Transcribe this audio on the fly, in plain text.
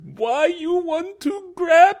why you want to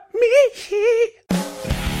grab me.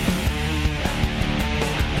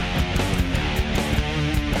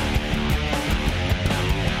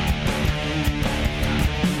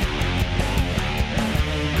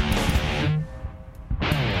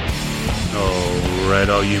 Alright,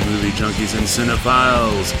 all you movie junkies and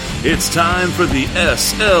cinephiles, it's time for the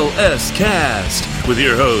SLS Cast with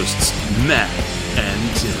your hosts, Matt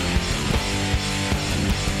and Tim.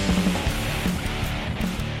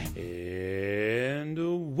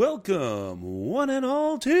 And welcome, one and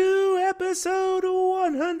all, to episode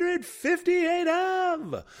 158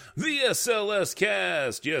 of the SLS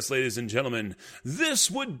Cast. Yes, ladies and gentlemen, this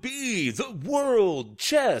would be the World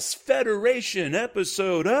Chess Federation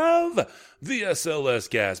episode of the SLS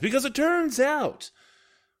Cast, because it turns out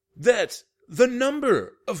that the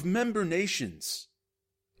number of member nations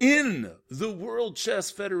in the World Chess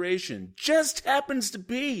Federation just happens to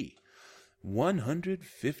be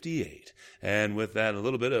 158. And with that, a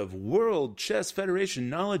little bit of World Chess Federation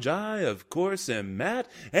knowledge, I, of course, am Matt,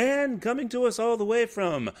 and coming to us all the way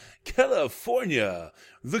from California,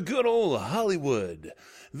 the good old Hollywood,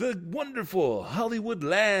 the wonderful Hollywood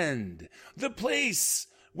land, the place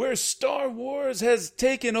where Star Wars has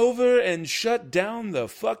taken over and shut down the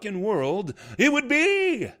fucking world, it would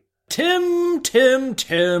be Tim.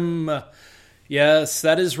 Yes,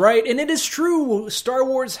 that is right. And it is true. Star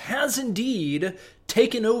Wars has indeed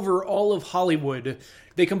taken over all of Hollywood.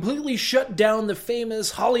 They completely shut down the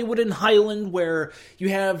famous Hollywood and Highland, where you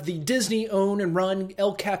have the Disney-owned and run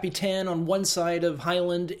El Capitan on one side of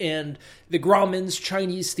Highland and the Grauman's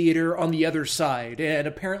Chinese Theater on the other side. And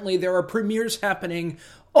apparently there are premieres happening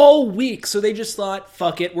all week, so they just thought,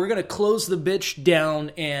 fuck it, we're going to close the bitch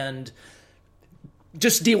down and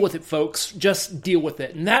just deal with it, folks. Just deal with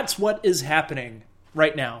it. And that's what is happening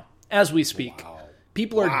right now, as we speak. Wow.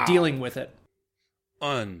 People are dealing with it.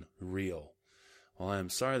 Unreal. Well, I'm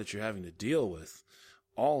sorry that you're having to deal with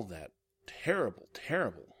all that terrible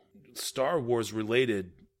Star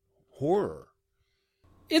Wars-related horror.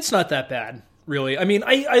 It's not that bad, really. I mean,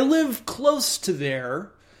 I live close to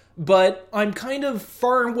there, but I'm kind of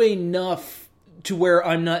far away enough to where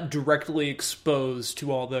I'm not directly exposed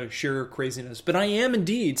to all the sheer craziness. But I am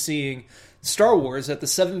indeed seeing Star Wars at the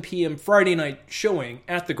 7 p.m. Friday night showing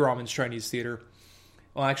at the Grauman's Chinese Theater.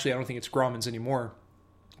 Well, actually, I don't think it's Grauman's anymore,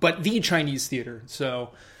 but the Chinese Theater. So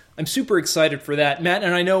I'm super excited for that. Matt,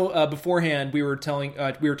 and I know beforehand we were kind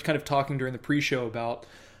of talking during the pre-show about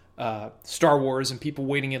Star Wars and people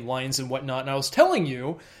waiting in lines and whatnot. And I was telling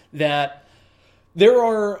you that there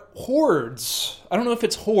are hordes, I don't know if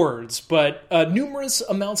it's hordes, but numerous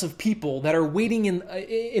amounts of people that are waiting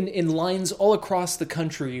in lines all across the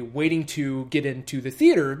country waiting to get into the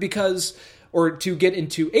theater because there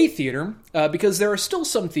are still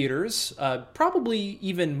some theaters, probably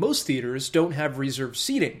even most theaters, don't have reserved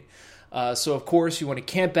seating. So, of course, you want to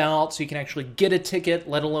camp out so you can actually get a ticket,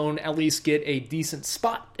 let alone at least get a decent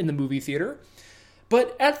spot in the movie theater.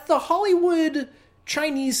 But at the Hollywood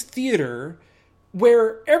Chinese Theater,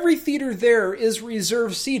 where every theater there is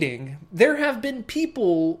reserved seating, there have been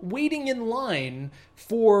people waiting in line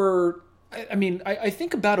for, I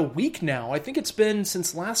think about a week now. I think it's been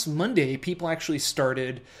since last Monday people actually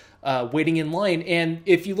started waiting in line. And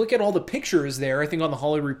if you look at all the pictures there, I think on the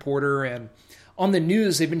Hollywood Reporter and on the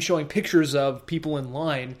news, they've been showing pictures of people in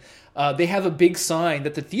line. They have a big sign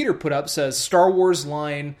that the theater put up, says Star Wars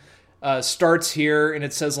line starts here, and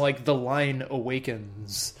it says like the line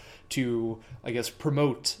awakens, to, I guess,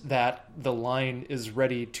 promote that the line is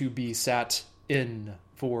ready to be sat in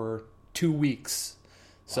for 2 weeks.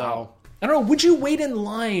 So, wow. I don't know, would you wait in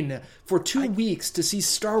line for 2 weeks to see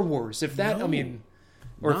Star Wars? If that, No,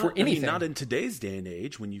 or for anything. Not in today's day and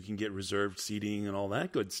age when you can get reserved seating and all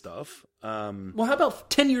that good stuff. Well, how about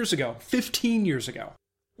 10 years ago, 15 years ago?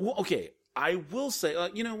 Well, okay, I will say,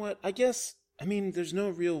 you know what, there's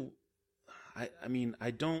no real, I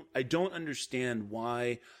don't understand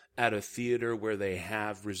why at a theater where they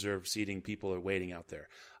have reserved seating, people are waiting out there.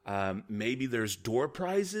 Maybe there's door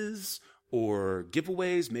prizes or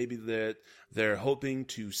giveaways. Maybe that they're hoping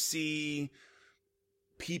to see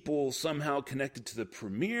people somehow connected to the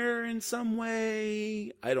premiere in some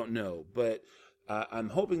way. I don't know, but I'm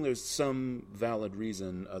hoping there's some valid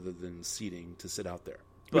reason other than seating to sit out there.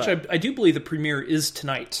 Which I do believe the premiere is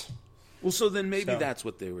tonight. Well, so then maybe that's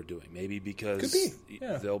what they were doing. Maybe because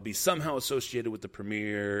they'll be somehow associated with the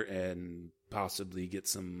premiere and possibly get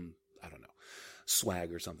some, I don't know,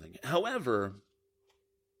 swag or something. However,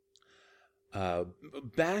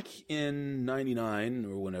 back in 99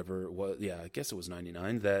 or whenever it was, I guess it was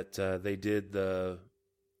 99, that they did the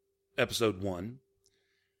episode 1.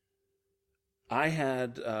 I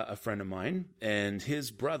had a friend of mine, and his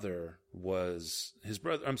brother-in-law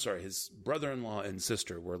and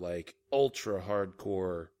sister were like ultra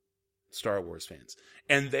hardcore Star Wars fans.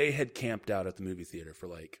 And they had camped out at the movie theater for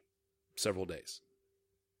like several days.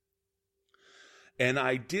 And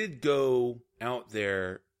I did go out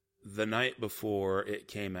there the night before it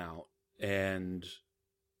came out, and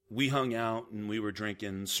we hung out and we were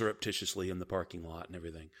drinking surreptitiously in the parking lot and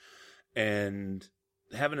everything. And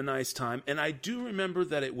having a nice time. And I do remember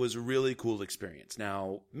that it was a really cool experience.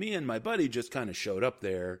 Now, me and my buddy just kind of showed up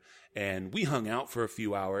there, and we hung out for a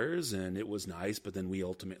few hours, and it was nice, but then we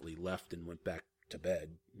ultimately left and went back to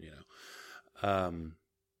bed, you know.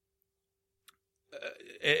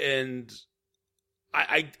 And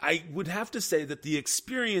I would have to say that the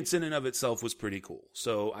experience in and of itself was pretty cool.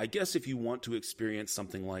 So I guess if you want to experience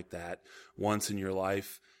something like that once in your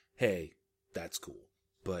life, hey, that's cool.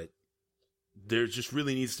 But there just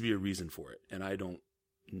really needs to be a reason for it, and I don't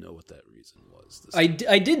know what that reason was. I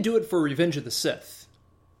did do it for Revenge of the Sith.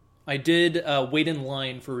 I did wait in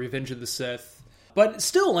line for Revenge of the Sith, but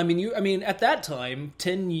still, I mean, at that time,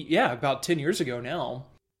 about 10 years ago now,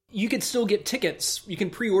 you could still get tickets. You can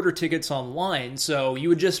pre-order tickets online, so you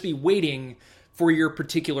would just be waiting for your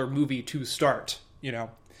particular movie to start, you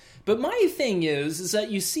know. But my thing is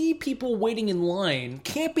that you see people waiting in line,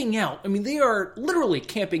 camping out. I mean, they are literally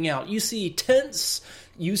camping out. You see tents,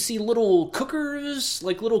 you see little cookers,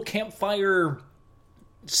 like little campfire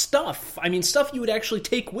stuff. I mean, stuff you would actually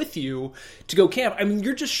take with you to go camp. I mean,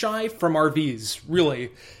 you're just shy from RVs,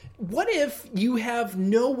 really. What if you have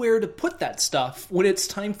nowhere to put that stuff when it's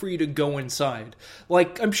time for you to go inside?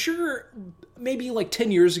 Like, I'm sure maybe like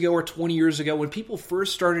 10 years ago or 20 years ago when people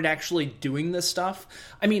first started actually doing this stuff,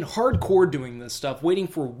 I mean, hardcore doing this stuff, waiting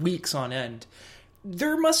for weeks on end,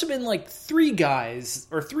 there must have been like 3 guys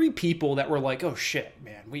or 3 people that were like, oh shit,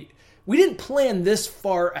 man, we didn't plan this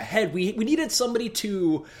far ahead. We needed somebody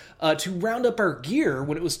to round up our gear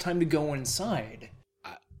when it was time to go inside.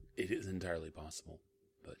 It is entirely possible.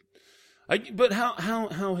 But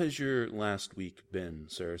how has your last week been,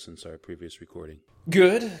 sir, since our previous recording?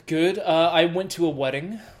 Good. I went to a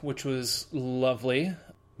wedding, which was lovely.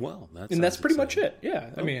 Well, that's pretty much it.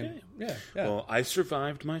 Yeah, I mean, yeah. Well, I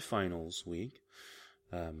survived my finals week.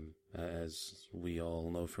 As we all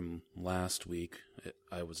know from last week,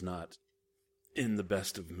 I was not in the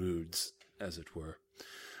best of moods, as it were.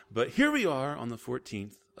 But here we are on the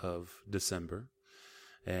 14th of December.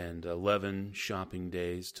 And 11 shopping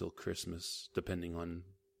days till Christmas, depending on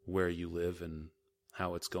where you live and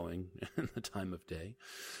how it's going and the time of day.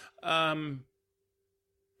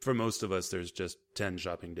 For most of us, there's just 10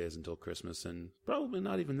 shopping days until Christmas, and probably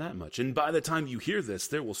not even that much. And by the time you hear this,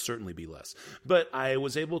 there will certainly be less. But I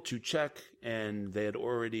was able to check, and they had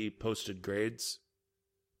already posted grades.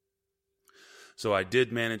 So I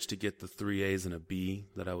did manage to get the 3 A's and a B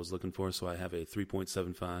that I was looking for, so I have a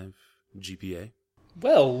 3.75 GPA.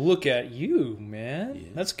 Well, look at you, man. Yeah.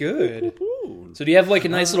 That's good. Woo-hoo. So do you have like a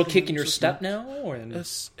nice little kick in your step now? Or...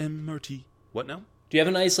 SMRT. What now? Do you have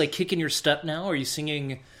a nice like kick in your step now? Are you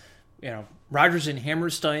singing, Rodgers and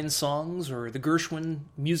Hammerstein songs or the Gershwin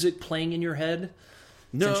music playing in your head?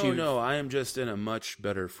 No. I am just in a much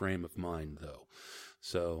better frame of mind, though.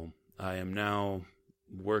 So I am now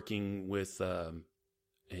working with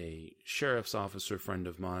a sheriff's officer friend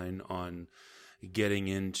of mine on getting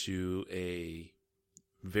into a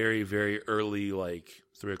very, very early, like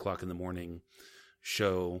 3 o'clock in the morning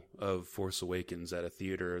show of Force Awakens at a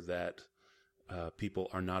theater that people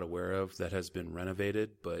are not aware of, that has been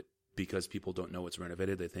renovated, but because people don't know it's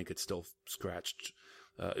renovated, they think it's still scratched,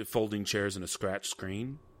 folding chairs and a scratch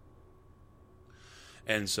screen.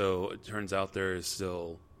 And so it turns out there is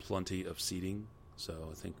still plenty of seating. So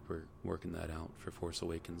I think we're working that out for Force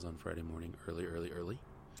Awakens on Friday morning, early.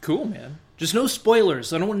 Cool, man. Just no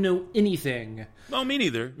spoilers. I don't want to know anything. No, me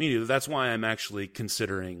neither. That's why I'm actually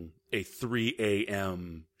considering a 3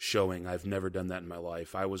 a.m. showing. I've never done that in my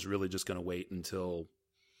life. I was really just going to wait until,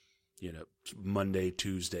 Monday,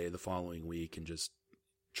 Tuesday, the following week, and just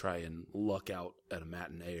try and luck out at a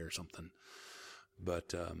matinee or something.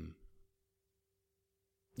 But,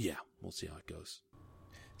 yeah, we'll see how it goes.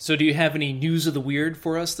 So do you have any news of the weird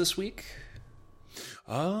for us this week?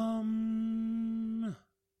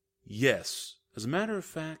 Yes. As a matter of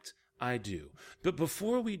fact, I do. But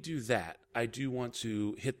before we do that, I do want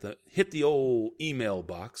to hit the old email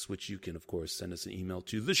box, which you can, of course, send us an email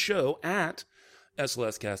to the show at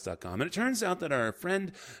slscast.com. And it turns out that our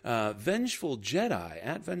friend Vengeful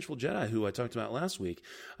Jedi, who I talked about last week,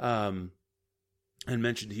 and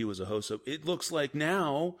mentioned he was a host of, it looks like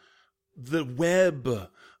now the web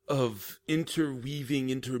of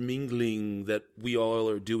intermingling that we all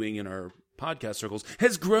are doing in our podcast circles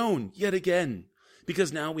has grown yet again.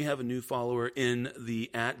 Because now we have a new follower in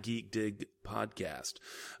the @GeekDig podcast,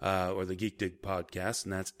 or the GeekDig podcast,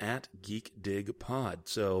 and that's @GeekDigPod.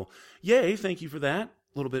 So, yay, thank you for that.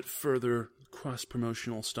 A little bit further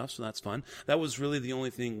cross-promotional stuff, so that's fun. That was really the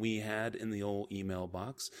only thing we had in the old email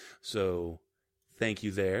box. So, thank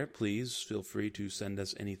you there. Please feel free to send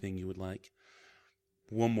us anything you would like.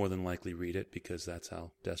 We'll more than likely read it, because that's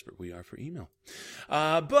how desperate we are for email.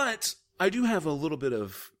 But I do have a little bit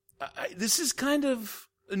of... this is kind of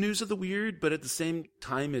a news of the weird, but at the same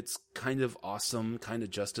time, it's kind of awesome, kind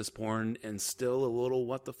of justice porn, and still a little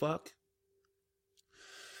what the fuck.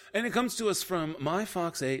 And it comes to us from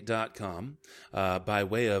myfox8.com, by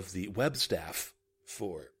way of the web staff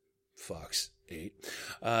for Fox 8.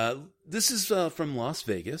 This is from Las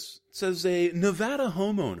Vegas. It says a Nevada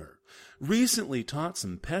homeowner recently taught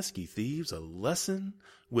some pesky thieves a lesson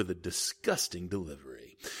with a disgusting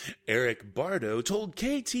delivery. Eric Bardo told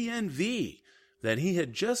KTNV that he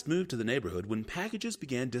had just moved to the neighborhood when packages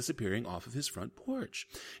began disappearing off of his front porch.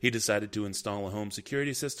 He decided to install a home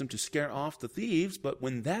security system to scare off the thieves, but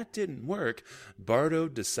when that didn't work, Bardo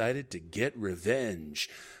decided to get revenge.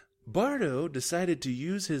 Bardo decided to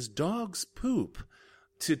use his dog's poop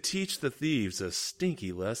to teach the thieves a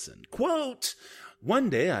stinky lesson. Quote,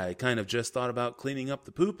 "One day I kind of just thought about cleaning up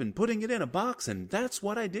the poop and putting it in a box, and that's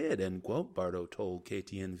what I did," end quote, Bardo told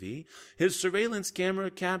KTNV. His surveillance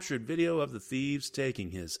camera captured video of the thieves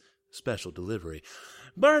taking his special delivery.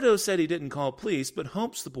 Bardo said he didn't call police, but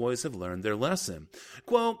hopes the boys have learned their lesson.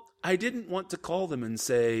 Quote, "I didn't want to call them and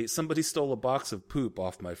say, somebody stole a box of poop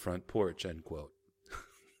off my front porch," end quote.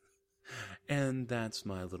 And that's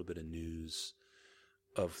my little bit of news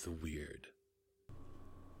of the weird.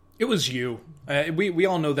 It was you. We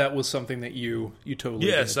all know that was something that you totally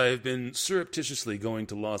Yes, did. I've been surreptitiously going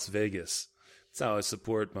to Las Vegas. That's how I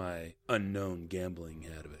support my unknown gambling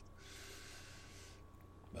habit.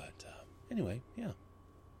 But anyway, yeah.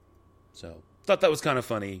 So, thought that was kind of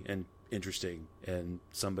funny and interesting, and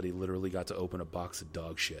somebody literally got to open a box of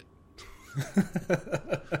dog shit.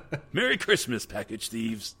 Merry Christmas, package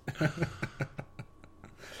thieves.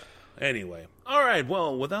 Anyway, all right,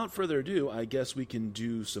 well, without further ado, I guess we can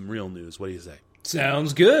do some real news. What do you say?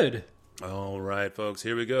 Sounds good. All right, folks,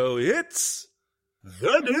 here we go. It's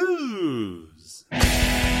the news.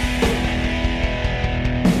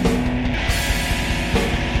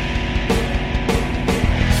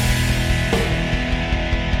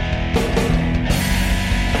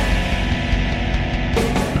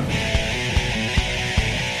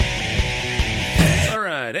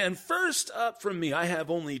 And first up from me, I have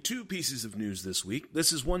only two pieces of news this week.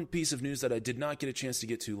 This is one piece of news that I did not get a chance to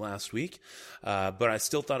get to last week, but I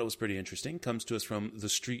still thought it was pretty interesting. It comes to us from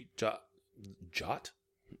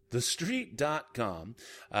TheStreet.com,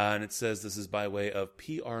 and it says this is by way of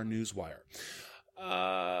PR Newswire.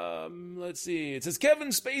 Let's see. It says Kevin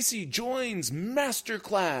Spacey joins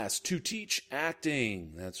Masterclass to teach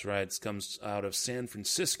acting. That's right. It comes out of San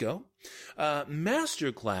Francisco.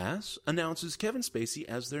 Masterclass announces Kevin Spacey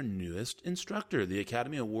as their newest instructor. The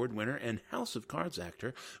Academy Award winner and House of Cards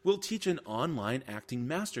actor will teach an online acting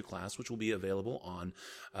masterclass, which will be available on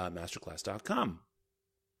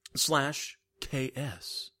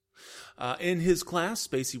masterclass.com/KS. In his class,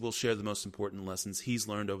 Spacey will share the most important lessons he's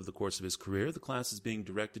learned over the course of his career. The class is being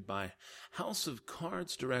directed by House of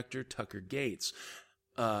Cards director Tucker Gates.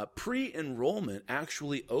 Pre-enrollment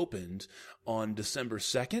actually opened on December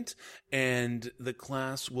 2nd, and the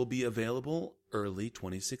class will be available early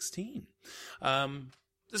 2016.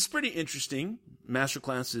 This is pretty interesting.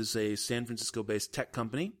 Masterclass is a San Francisco-based tech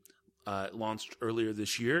company. Launched earlier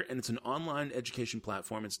this year, and it's an online education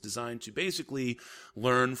platform. It's designed to basically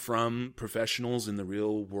learn from professionals in the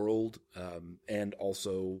real world, and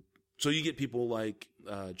also, so you get people like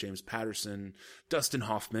James Patterson, Dustin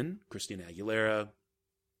Hoffman, Christina Aguilera,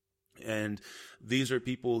 and these are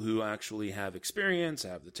people who actually have experience,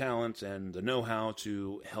 have the talent, and the know-how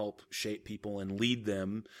to help shape people and lead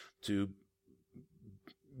them to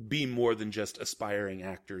be more than just aspiring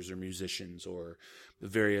actors or musicians or the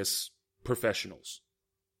various professionals.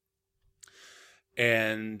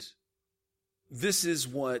 And this is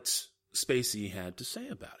what Spacey had to say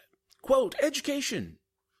about it. Quote, "Education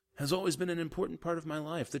has always been an important part of my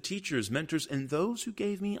life. The teachers, mentors, and those who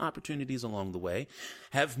gave me opportunities along the way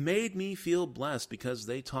have made me feel blessed because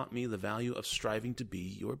they taught me the value of striving to be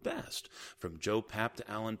your best. From Joe Papp to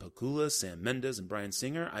Alan Pakula, Sam Mendes, and Brian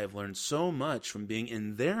Singer, I have learned so much from being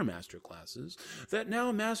in their master classes that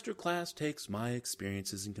now master class takes my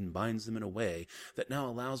experiences and combines them in a way that now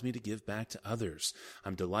allows me to give back to others.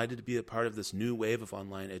 I'm delighted to be a part of this new wave of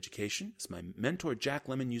online education. As my mentor Jack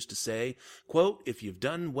Lemmon used to say, quote, "If you've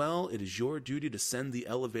done well, it is your duty to send the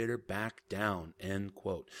elevator back down," end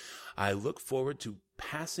quote. I look forward to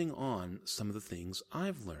passing on some of the things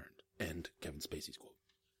I've learned. End Kevin Spacey's quote.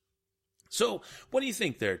 So, what do you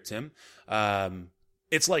think there, Tim?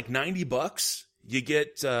 It's like $90. You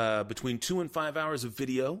get between 2 and 5 hours of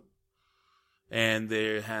video, and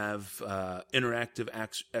they have interactive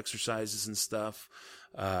exercises and stuff.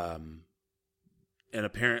 And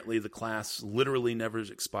apparently the class literally never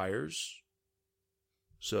expires.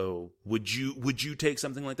 So would you take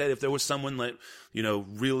something like that if there was someone like,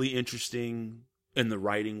 really interesting in the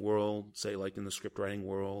writing world, say like in the script writing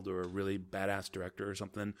world, or a really badass director or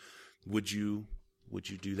something? Would you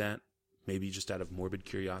do that? Maybe just out of morbid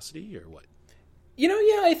curiosity or what?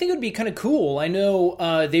 Yeah, I think it would be kind of cool. I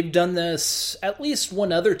know they've done this at least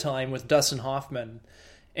one other time with Dustin Hoffman,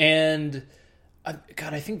 and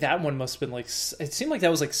I think that one must have been it seemed like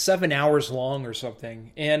that was 7 hours long or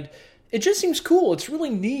something, and it just seems cool. It's really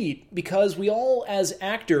neat because we all, as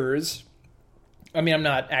actors, I'm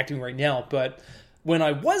not acting right now, but when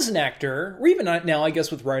I was an actor, or even now, I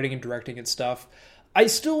guess with writing and directing and stuff, I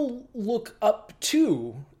still look up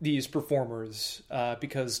to these performers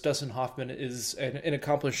because Dustin Hoffman is an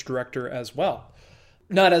accomplished director as well.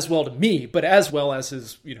 Not as well to me, but as well as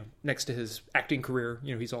his, next to his acting career,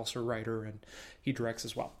 he's also a writer and he directs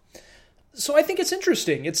as well. So I think it's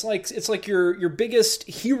interesting. It's like your biggest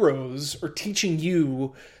heroes are teaching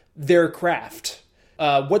you their craft,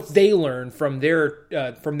 what they learn from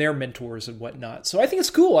their mentors and whatnot. So I think it's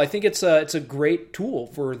cool. I think it's a great tool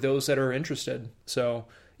for those that are interested. So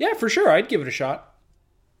yeah, for sure, I'd give it a shot.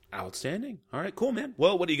 Outstanding. All right, cool, man.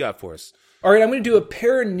 Well, what do you got for us? All right, I'm going to do a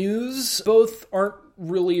pair of news. Both aren't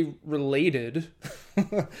really related,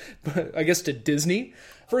 but I guess to Disney.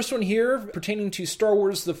 First one here, pertaining to Star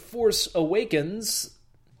Wars The Force Awakens.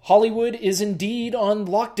 Hollywood is indeed on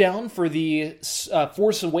lockdown for the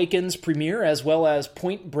Force Awakens premiere, as well as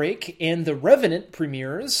Point Break and The Revenant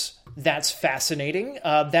premieres. That's fascinating.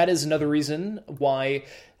 That is another reason why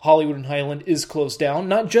Hollywood and Highland is closed down,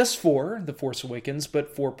 not just for The Force Awakens,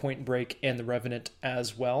 but for Point Break and The Revenant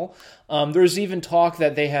as well. There's even talk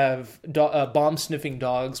that they have bomb-sniffing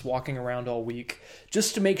dogs walking around all week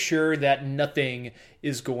just to make sure that nothing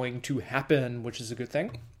is going to happen, which is a good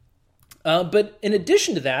thing. But in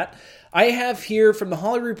addition to that, I have here from the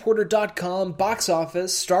HollyReporter.com box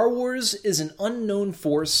office, Star Wars is an unknown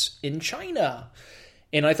force in China.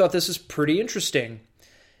 And I thought this is pretty interesting.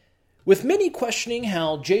 With many questioning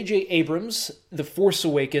how J.J. Abrams' The Force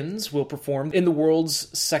Awakens will perform in the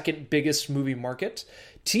world's second biggest movie market,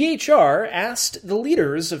 THR asked the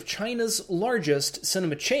leaders of China's largest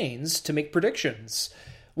cinema chains to make predictions.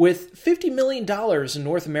 With $50 million in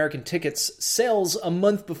North American tickets sales a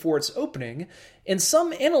month before its opening, and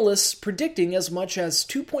some analysts predicting as much as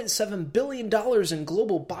 $2.7 billion in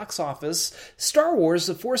global box office, Star Wars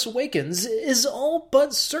The Force Awakens is all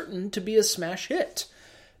but certain to be a smash hit.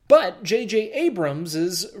 But J.J.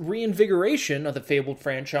 Abrams' reinvigoration of the fabled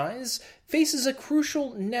franchise faces a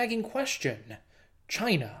crucial nagging question.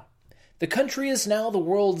 China. The country is now the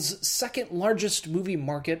world's second largest movie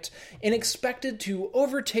market and expected to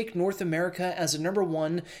overtake North America as a number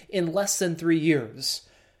one in less than 3 years.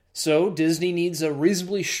 So Disney needs a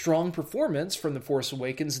reasonably strong performance from The Force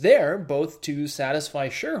Awakens there, both to satisfy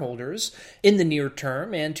shareholders in the near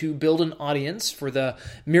term and to build an audience for the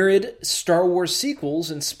myriad Star Wars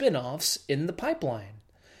sequels and spin-offs in the pipeline.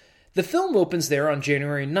 The film opens there on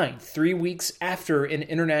January 9th, 3 weeks after an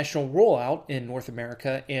international rollout in North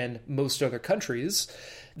America and most other countries.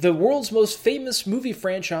 The world's most famous movie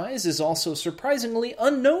franchise is also surprisingly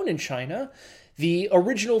unknown in China. The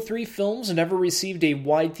original 3 films never received a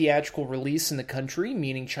wide theatrical release in the country,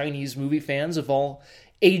 meaning Chinese movie fans of all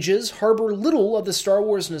ages harbor little of the Star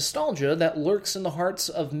Wars nostalgia that lurks in the hearts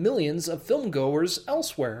of millions of filmgoers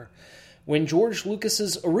elsewhere. When George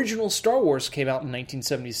Lucas's original Star Wars came out in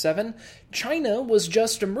 1977, China was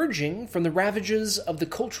just emerging from the ravages of the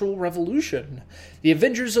Cultural Revolution. The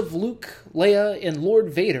Avengers of Luke, Leia, and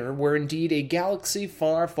Lord Vader were indeed a galaxy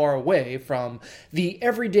far, far away from the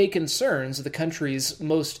everyday concerns of the country's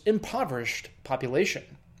most impoverished population.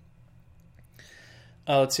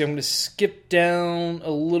 Let's see, I'm going to skip down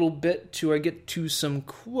a little bit till I get to some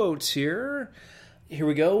quotes here. Here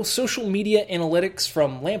we go. Social media analytics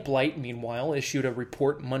from Lamplight, meanwhile, issued a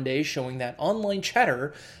report Monday showing that online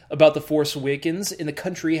chatter about The Force Awakens in the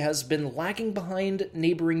country has been lagging behind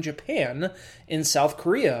neighboring Japan and South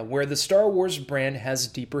Korea, where the Star Wars brand has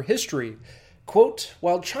deeper history. Quote,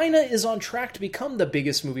 while China is on track to become the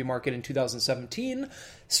biggest movie market in 2017,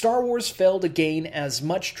 Star Wars failed to gain as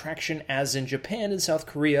much traction as in Japan and South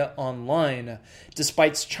Korea online,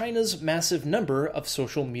 despite China's massive number of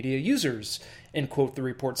social media users. End quote, the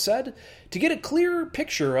report said. To get a clearer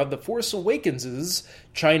picture of The Force Awakens'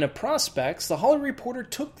 China prospects, the Hollywood Reporter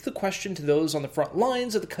took the question to those on the front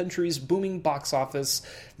lines of the country's booming box office,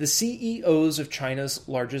 the CEOs of China's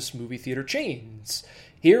largest movie theater chains.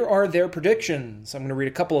 Here are their predictions. I'm going to read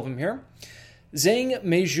a couple of them here. Zhang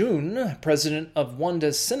Meijun, president of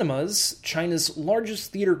Wanda Cinemas, China's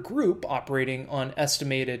largest theater group operating in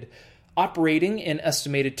estimated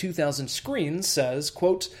 2,000 screens, says,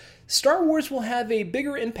 quote, Star Wars will have a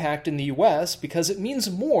bigger impact in the U.S. because it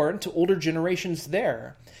means more to older generations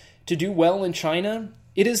there. To do well in China,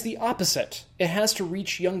 it is the opposite. It has to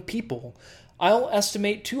reach young people. I'll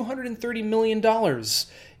estimate $230 million.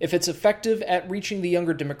 If it's effective at reaching the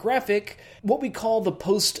younger demographic, what we call the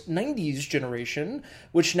post-90s generation,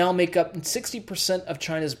 which now make up 60% of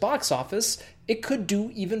China's box office, it could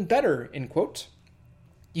do even better, end quote.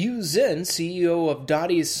 Yu Zhen, CEO of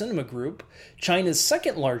Dadi's Cinema Group, China's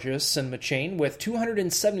second-largest cinema chain with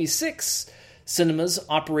 276 cinemas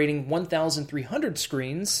operating 1,300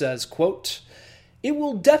 screens, says, quote, it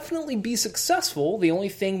will definitely be successful. The only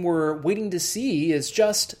thing we're waiting to see is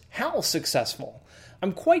just how successful.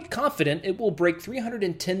 I'm quite confident it will break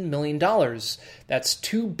 $310 million. That's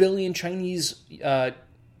 2 billion Chinese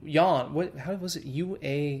yuan. What? How was it?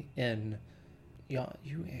 UAN.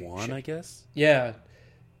 Yuan, I guess? Yeah.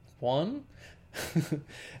 Yuan?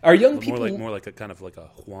 Our young people... More like a kind of like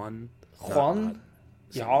a Juan? Yuan?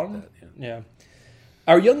 Like yeah.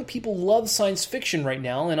 Our young people love science fiction right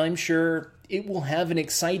now, and I'm sure it will have an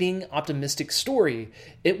exciting, optimistic story.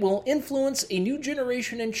 It will influence a new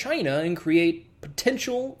generation in China and create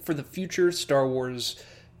potential for the future Star Wars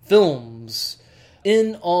films.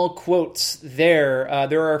 In all quotes there.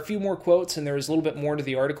 There are a few more quotes, and there's a little bit more to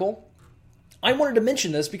the article. I wanted to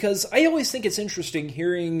mention this because I always think it's interesting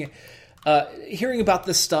hearing about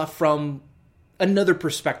this stuff from another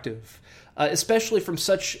perspective. Especially from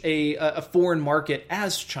such a foreign market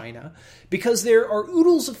as China, because there are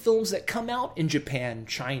oodles of films that come out in Japan,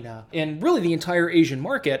 China, and really the entire Asian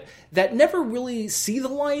market that never really see the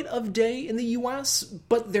light of day in the U.S.,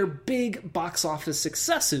 but they're big box office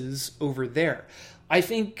successes over there. I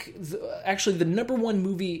think, actually, the number one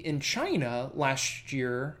movie in China last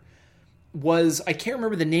year was, I can't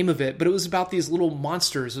remember the name of it, but it was about these little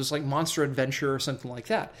monsters. It was like Monster Adventure or something like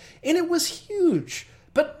that. And it was huge.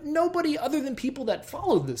 But nobody other than people that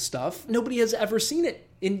followed this stuff, nobody has ever seen it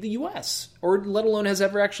in the U.S., or let alone has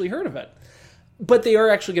ever actually heard of it. But they are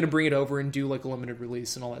actually going to bring it over and do like a limited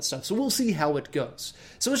release and all that stuff. So we'll see how it goes.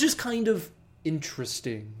 So it's just kind of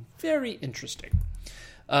interesting. Very interesting.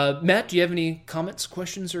 Matt, do you have any comments,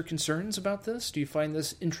 questions, or concerns about this? Do you find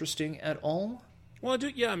this interesting at all? Well, I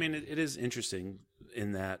do. Yeah, I mean, it is interesting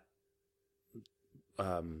in that...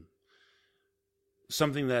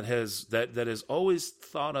 something that is always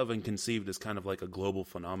thought of and conceived as kind of like a global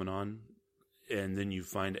phenomenon, and then you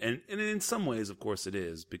find, and in some ways, of course, it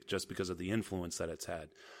is just because of the influence that it's had.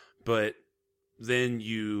 But then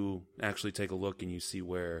you actually take a look and you see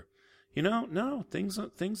where, no, things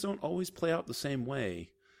don't always play out the same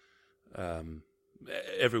way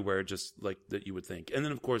everywhere, just like that you would think. And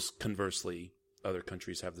then, of course, conversely, other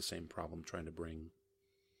countries have the same problem trying to bring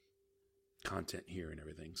content here and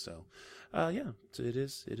everything. So, it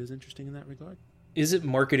is interesting in that regard. Is it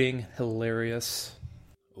marketing hilarious?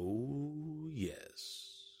 Oh, yes.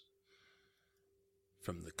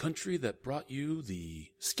 From the country that brought you the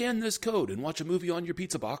scan this code and watch a movie on your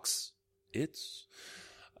pizza box, it's,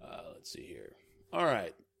 let's see here. All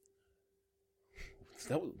right.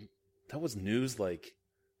 That was news like,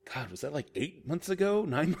 God, was that like 8 months ago?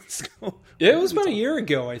 9 months ago? Yeah, it was about a year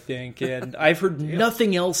ago, I think, and I've heard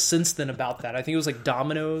nothing else since then about that. I think it was like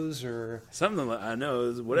Domino's or... something like, I know, it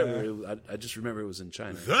was whatever. Yeah. I just remember it was in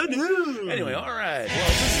China. The news! Anyway, all right. Well,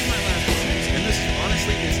 this is my last news, and this,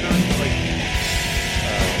 honestly, it's not like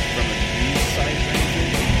from a news site or anything,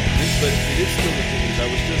 but it is still the news. I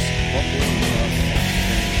was just bumbling across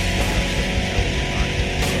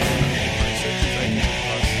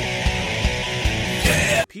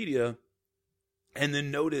Wikipedia, and then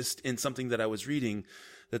noticed in something that I was reading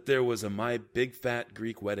that there was a My Big Fat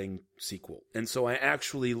Greek Wedding sequel. And so I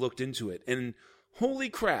actually looked into it. And holy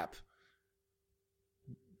crap,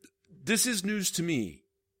 this is news to me.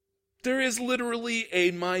 There is literally a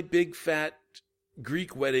My Big Fat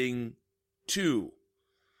Greek Wedding 2.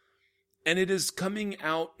 And it is coming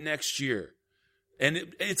out next year.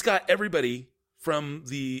 And it's got everybody from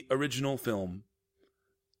the original film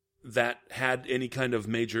that had any kind of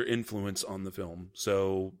major influence on the film.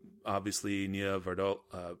 So obviously Nia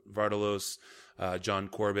Vardalos, John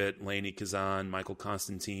Corbett, Lainie Kazan, Michael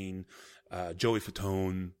Constantine, Joey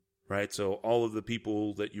Fatone, right? So all of the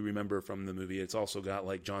people that you remember from the movie. It's also got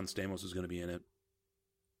like John Stamos is going to be in it.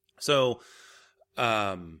 So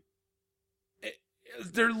they're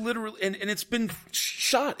literally, and it's been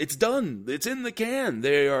shot. It's done. It's in the can.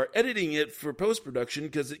 They are editing it for post-production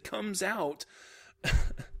because it comes out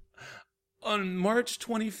on March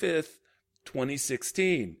 25th,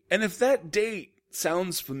 2016. And if that date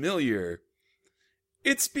sounds familiar,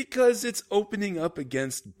 it's because it's opening up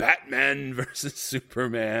against Batman versus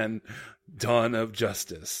Superman, Dawn of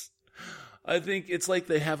Justice. I think it's like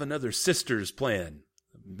they have another Sisters plan.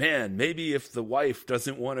 Man, maybe if the wife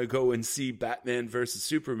doesn't want to go and see Batman versus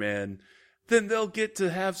Superman, then they'll get to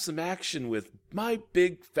have some action with My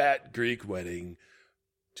Big Fat Greek Wedding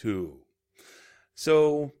 2.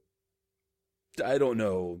 So, I don't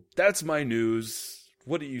know. That's my news.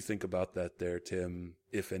 What do you think about that there, Tim,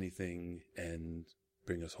 if anything, and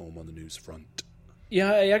bring us home on the news front?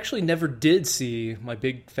 Yeah, I actually never did see My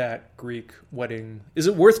Big Fat Greek Wedding. Is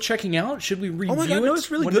it worth checking out? Should we review it? Oh my God, no,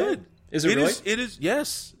 it's really good. Is it really? It is,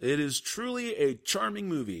 yes. It is truly a charming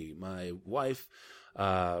movie. My wife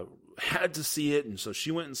had to see it, and so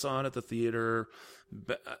she went and saw it at the theater.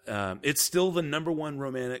 It's still the number one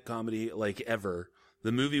romantic comedy like ever.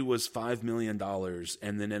 The movie was $5 million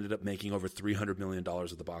and then ended up making over $300 million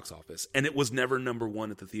at the box office. And it was never number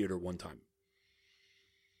one at the theater one time.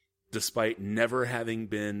 Despite never having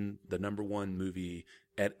been the number one movie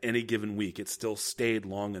at any given week, it still stayed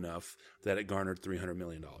long enough that it garnered $300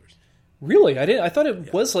 million. Really? I thought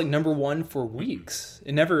it was like number one for weeks.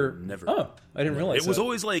 It never. Oh, I didn't realize it was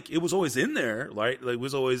always it was always in there, right? Like it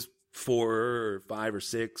was always 4 or 5 or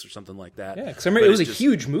 6 or something like that. Yeah, because I remember it was a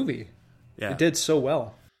huge movie. Yeah. It did so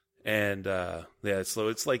well. And so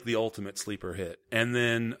it's like the ultimate sleeper hit. And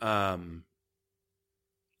then and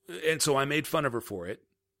so I made fun of her for it,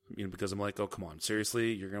 because I'm like, oh, come on,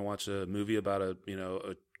 seriously, you're gonna watch a movie about a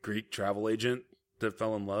Greek travel agent that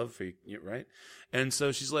fell in love, right? And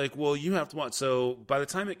so she's like, well, you have to watch. So by the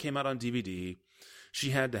time it came out on DVD,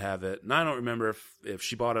 she had to have it. And I don't remember if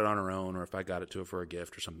she bought it on her own or if I got it to her for a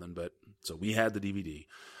gift or something, but so we had the DVD.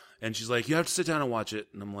 And she's like, you have to sit down and watch it.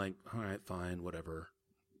 And I'm like, all right, fine, whatever.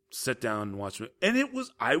 Sit down and watch it. And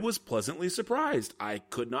I was pleasantly surprised. I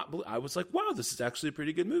could not believe, I was like, wow, this is actually a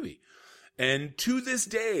pretty good movie. And to this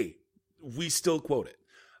day, we still quote it.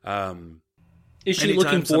 Is she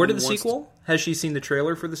looking forward to the sequel? Has she seen the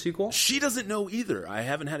trailer for the sequel? She doesn't know either. I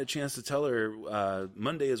haven't had a chance to tell her.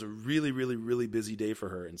 Monday is a really, really, really busy day for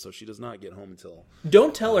her, and so she does not get home until...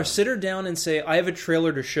 Don't tell her. Sit her down and say, I have a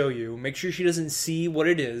trailer to show you. Make sure she doesn't see what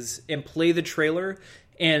it is, and play the trailer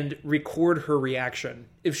and record her reaction.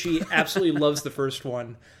 If she absolutely loves the first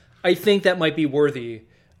one, I think that might be worthy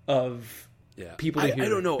of people to hear. I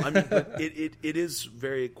don't know. I mean, but it is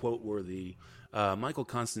very quote-worthy. Michael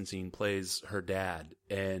Constantine plays her dad,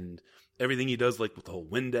 and everything he does, like with the whole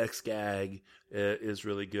Windex gag, is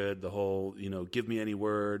really good. The whole, give me any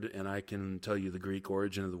word and I can tell you the Greek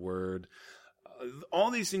origin of the word.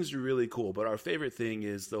 All these things are really cool, but our favorite thing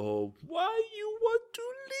is the whole, why you want to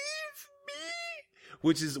leave me?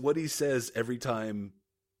 Which is what he says every time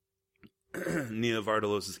Nia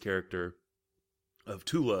Vardalos' character of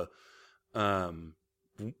Tula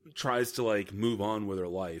tries to move on with her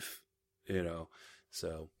life.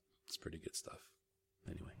 So it's pretty good stuff.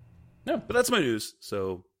 Anyway. No. But that's my news,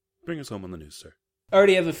 so bring us home on the news, sir. I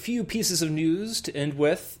already have a few pieces of news to end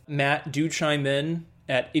with. Matt, do chime in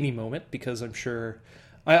at any moment, because I'm sure...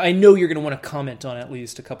 I know you're going to want to comment on at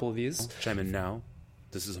least a couple of these. Chime in now.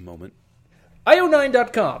 This is a moment.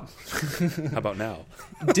 IO9.com. How about now?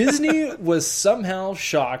 Disney was somehow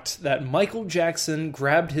shocked that Michael Jackson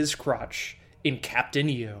grabbed his crotch in Captain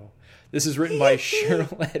EO. This is written by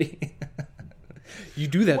Cheryl Eddy. You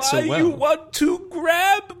do that so well. Why you want to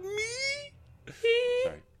grab me?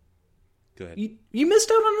 Sorry. Go ahead. You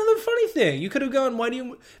missed out on another funny thing. You could have gone, why do you...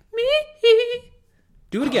 Me?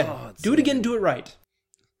 Do it again. Do it again. Do it right.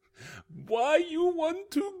 Why you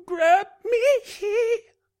want to grab me?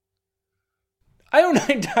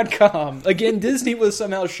 IO9.com. Again, Disney was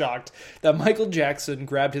somehow shocked that Michael Jackson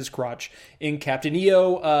grabbed his crotch in Captain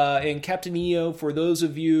EO. And Captain EO, for those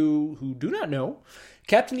of you who do not know,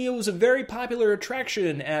 Captain EO was a very popular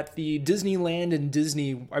attraction at the Disneyland and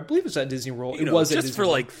Disney. I believe it's at Disney World. It was just at for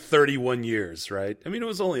like 31 years, right? I mean, it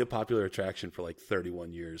was only a popular attraction for like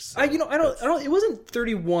 31 years. So I don't. It wasn't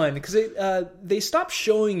 31 because they stopped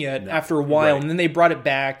showing it after a while, right. and then they brought it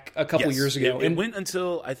back a couple years ago. It went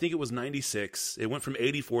until I think it was 96. It went from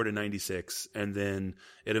 84 to 96, and then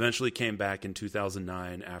it eventually came back in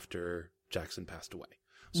 2009 after Jackson passed away.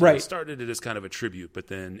 So right. They started it as kind of a tribute, but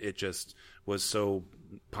then it just was so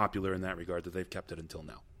popular in that regard that they've kept it until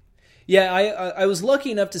now. Yeah, I was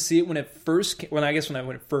lucky enough to see it when it first came, when I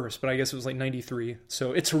went first, but I guess it was like 93.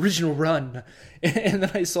 So its original run. And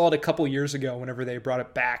then I saw it a couple years ago whenever they brought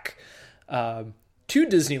it back to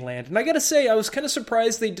Disneyland. And I got to say, I was kind of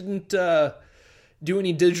surprised they didn't do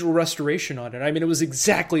any digital restoration on it. I mean, it was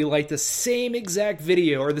exactly like the same exact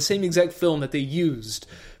video or the same exact film that they used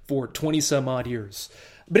for 20 some odd years.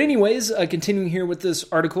 But anyways, continuing here with this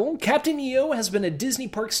article, Captain EO has been a Disney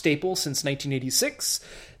park staple since 1986,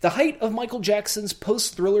 the height of Michael Jackson's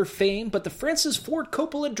post-thriller fame, but the Francis Ford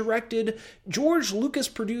Coppola-directed, George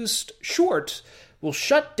Lucas-produced short will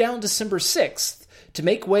shut down December 6th to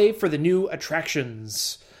make way for the new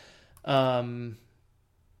attractions. So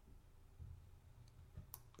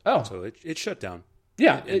it shut down.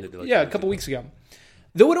 Yeah, a couple weeks ago.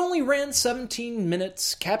 Though it only ran 17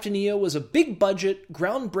 minutes, Captain EO was a big-budget,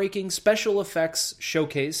 groundbreaking special effects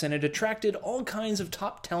showcase, and it attracted all kinds of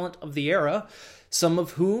top talent of the era, some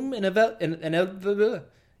of whom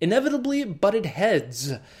inevitably butted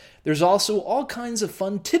heads. There's also all kinds of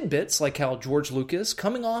fun tidbits, like how George Lucas,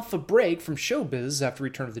 coming off a break from showbiz after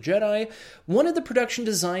Return of the Jedi, wanted the production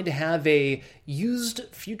design to have a used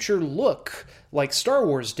future look, like Star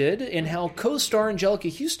Wars did, and how co-star Angelica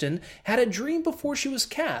Houston had a dream before she was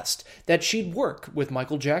cast that she'd work with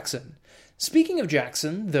Michael Jackson. Speaking of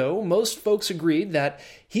Jackson, though, most folks agreed that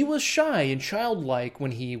he was shy and childlike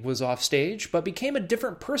when he was off stage, but became a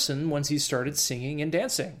different person once he started singing and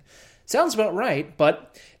dancing. Sounds about right,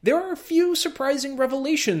 but there are a few surprising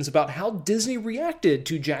revelations about how Disney reacted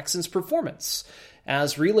to Jackson's performance.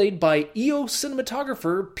 As relayed by EO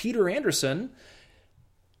cinematographer Peter Anderson,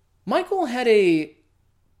 Michael had a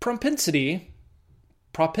propensity,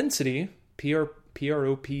 P-R-O-P-E-N...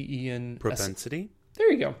 Propensity?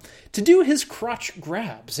 There you go. To do his crotch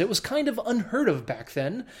grabs. It was kind of unheard of back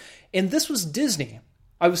then, and this was Disney.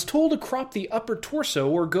 I was told to crop the upper torso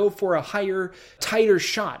or go for a higher, tighter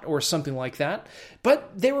shot or something like that,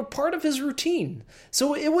 but they were part of his routine.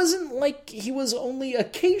 So it wasn't like he was only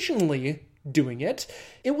occasionally doing it.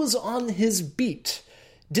 It was on his beat.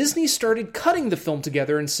 Disney started cutting the film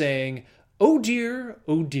together and saying, "Oh dear,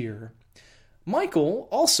 oh dear." Michael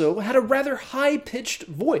also had a rather high-pitched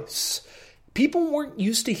voice. People weren't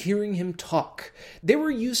used to hearing him talk. They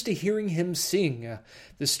were used to hearing him sing.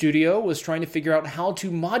 The studio was trying to figure out how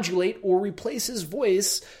to modulate or replace his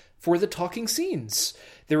voice for the talking scenes.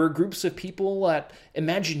 There were groups of people at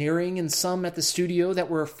Imagineering and some at the studio that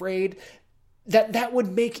were afraid that that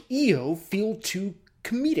would make EO feel too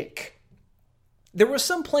comedic. There was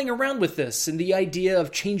some playing around with this and the idea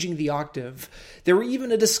of changing the octave. There were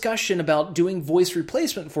even a discussion about doing voice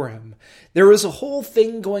replacement for him. There was a whole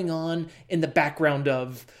thing going on in the background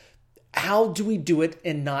of how do we do it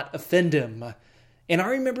and not offend him? And I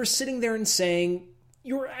remember sitting there and saying,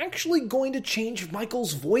 "You're actually going to change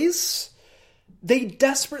Michael's voice?" They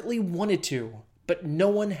desperately wanted to, but no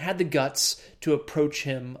one had the guts to approach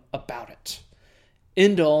him about it.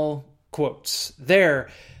 End all quotes. There.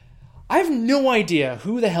 I have no idea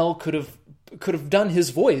who the hell could have done his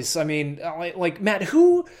voice. I mean, like Matt,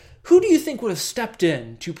 who do you think would have stepped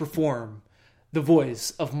in to perform the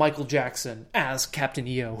voice of Michael Jackson as Captain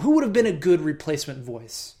EO? Who would have been a good replacement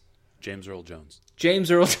voice? James Earl Jones.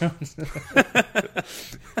 James Earl Jones.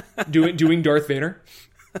 doing Darth Vader?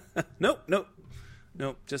 Nope,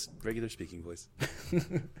 just regular speaking voice.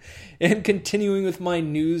 And continuing with my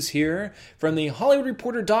news here from the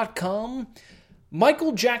HollywoodReporter.com,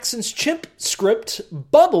 Michael Jackson's chimp script,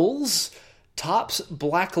 Bubbles, tops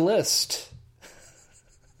Blacklist.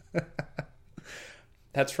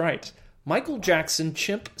 That's right. Michael Jackson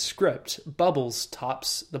chimp script, Bubbles,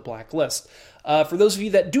 tops the Blacklist. For those of you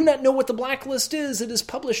that do not know what the Blacklist is, it is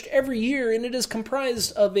published every year, and it is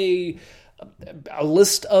comprised of a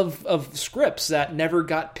list of scripts that never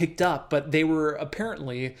got picked up, but they were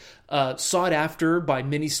apparently sought after by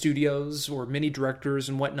many studios or many directors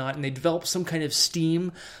and whatnot, and they developed some kind of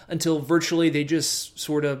steam until virtually they just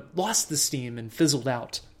sort of lost the steam and fizzled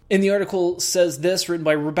out. And the article says this, written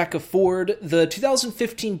by Rebecca Ford: the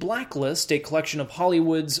 2015 Blacklist, a collection of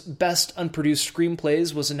Hollywood's best unproduced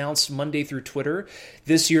screenplays, was announced Monday through Twitter.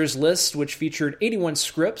 This year's list, which featured 81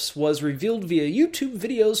 scripts, was revealed via YouTube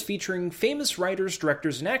videos featuring famous writers,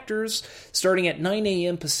 directors, and actors, starting at 9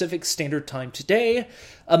 a.m. Pacific Standard Time today.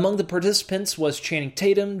 Among the participants was Channing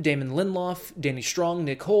Tatum, Damon Lindelof, Danny Strong,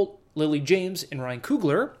 Nick Holt, Lily James, and Ryan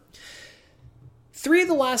Coogler. 3 of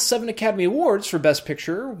the last 7 Academy Awards for Best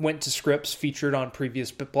Picture went to scripts featured on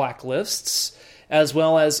previous Blacklists, as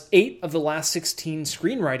well as 8 of the last 16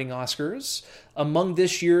 screenwriting Oscars. Among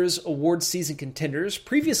this year's award season contenders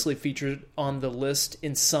previously featured on the list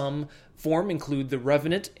in some form include The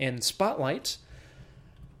Revenant and Spotlight.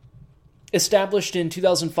 Established in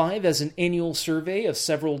 2005 as an annual survey of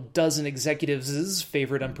several dozen executives'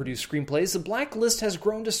 favorite unproduced screenplays, the Blacklist has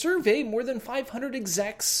grown to survey more than 500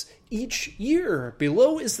 execs each year.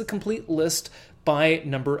 Below is the complete list by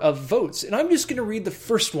number of votes. And I'm just going to read the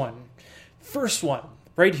first one. First one,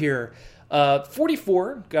 right here.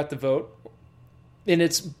 44 got the vote. And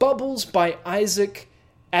it's Bubbles by Isaac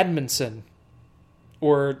Adamson.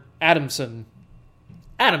 Or Adamson.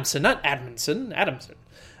 Adamson, not Adamson. Adamson.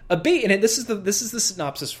 And this is the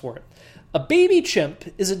synopsis for it. A baby chimp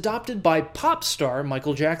is adopted by pop star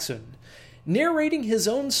Michael Jackson. Narrating his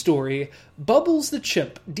own story, Bubbles the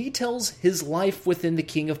chimp details his life within the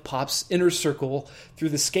King of Pop's inner circle through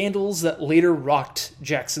the scandals that later rocked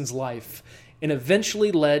Jackson's life and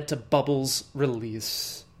eventually led to Bubbles'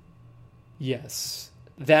 release. Yes,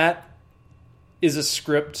 that is a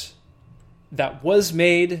script that was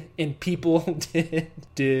made and people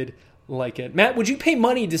did like it. Matt, would you pay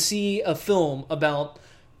money to see a film about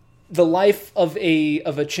the life of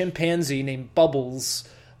a chimpanzee named Bubbles,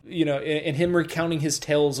 and him recounting his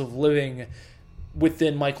tales of living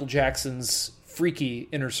within Michael Jackson's freaky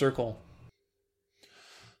inner circle?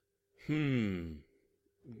 Gonna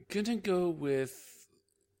go with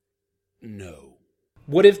no.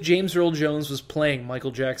 What if James Earl Jones was playing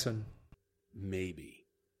Michael Jackson? Maybe.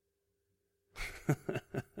 I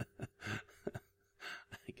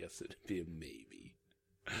guess it'd be a maybe.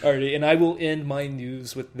 Alrighty, and I will end my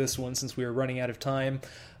news with this one since we are running out of time.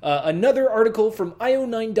 Another article from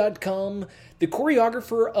io9.com. The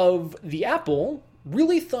choreographer of The Apple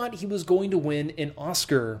really thought he was going to win an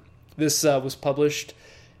Oscar. This was published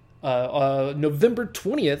November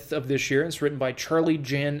 20th of this year. It's written by Charlie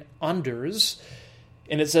Jan Anders.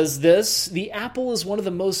 And it says this: The Apple is one of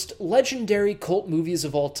the most legendary cult movies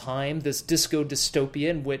of all time, this disco dystopia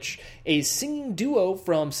in which a singing duo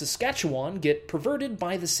from Saskatchewan get perverted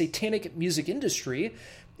by the satanic music industry,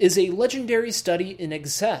 is a legendary study in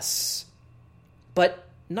excess. But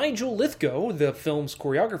Nigel Lythgoe, the film's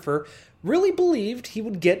choreographer, really believed he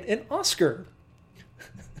would get an Oscar.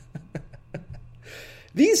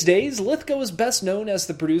 These days, Lythgoe is best known as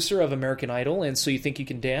the producer of American Idol and So You Think You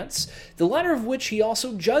Can Dance, the latter of which he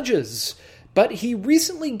also judges. But he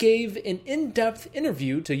recently gave an in-depth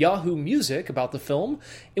interview to Yahoo Music about the film,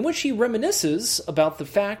 in which he reminisces about the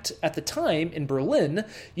fact at the time in Berlin,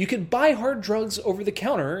 you could buy hard drugs over the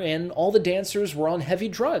counter and all the dancers were on heavy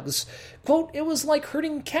drugs. Quote, it was like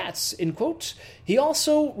herding cats, end quote. He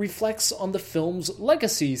also reflects on the film's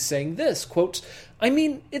legacy, saying this, quote, I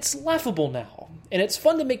mean, it's laughable now, and it's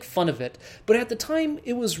fun to make fun of it, but at the time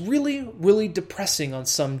it was really, really depressing on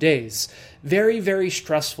some days. Very, very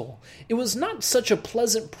stressful. It was not such a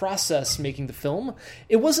pleasant process making the film.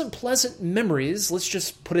 It wasn't pleasant memories, let's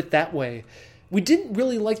just put it that way. We didn't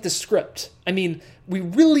really like the script. I mean, we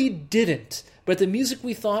really didn't, but the music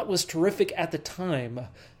we thought was terrific at the time.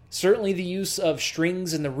 Certainly the use of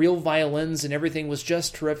strings and the real violins and everything was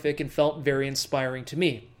just terrific and felt very inspiring to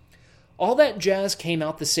me. All That Jazz came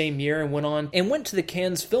out the same year and went to the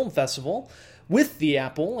Cannes Film Festival with The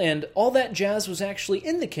Apple, and All That Jazz was actually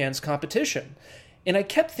in the Cannes competition. And I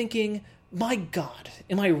kept thinking, my God,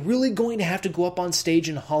 am I really going to have to go up on stage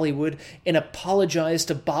in Hollywood and apologize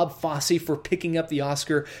to Bob Fosse for picking up the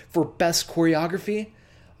Oscar for Best Choreography?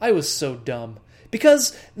 I was so dumb.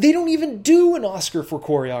 Because they don't even do an Oscar for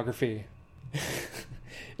choreography.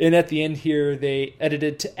 And at the end here, they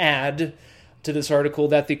edited to add to this article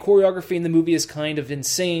that the choreography in the movie is kind of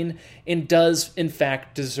insane and does, in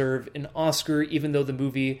fact, deserve an Oscar, even though the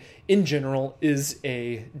movie, in general, is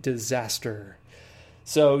a disaster.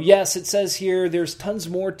 So, yes, it says here there's tons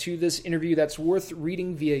more to this interview that's worth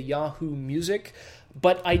reading via Yahoo Music,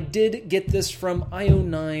 but I did get this from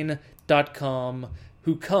io9.com,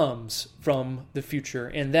 who comes from the future.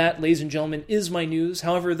 And that, ladies and gentlemen, is my news.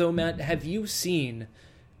 However, though, Matt, have you seen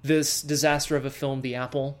this disaster of a film, The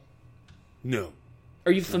Apple? No.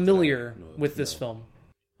 Are you familiar with this film?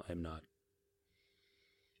 I'm not.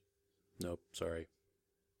 Nope, sorry.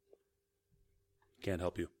 Can't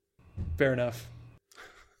help you. Fair enough.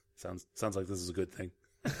 Sounds like this is a good thing.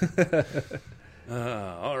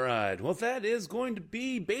 All right. Well, that is going to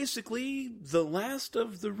be basically the last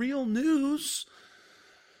of the real news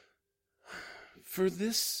for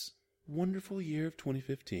this wonderful year of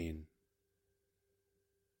 2015.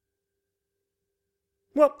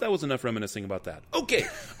 Well, that was enough reminiscing about that. Okay,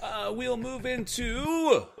 we'll move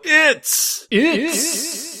into It's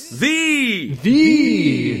the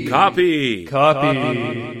Copy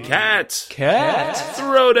Cat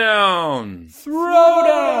Throwdown.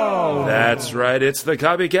 That's right, it's the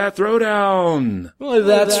Copycat Throwdown. Well,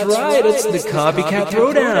 that's right, it's the Copycat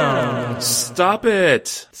Throwdown. Stop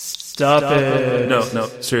it. Stop it. No,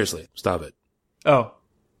 seriously, stop it. Oh,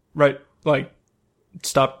 right, like,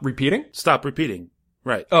 stop repeating? Stop repeating.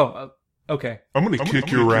 Right. Oh, okay. I'm gonna kick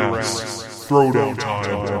your ass. Throwdown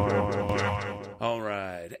time. All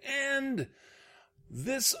right. And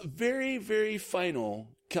this very, very final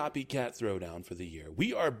Copycat Throwdown for the year.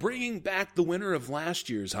 We are bringing back the winner of last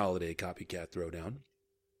year's holiday Copycat Throwdown,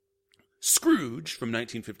 Scrooge from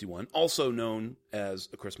 1951, also known as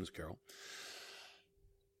A Christmas Carol.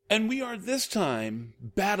 And we are this time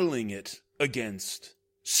battling it against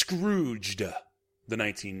Scrooged, the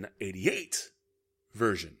 1988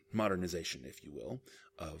 version, modernization, if you will,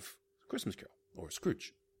 of Christmas Carol, or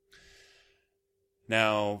Scrooge.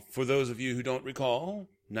 Now, for those of you who don't recall,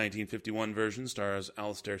 1951 version stars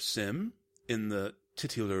Alastair Sim in the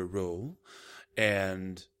titular role,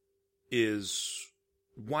 and is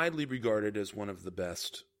widely regarded as one of the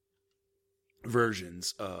best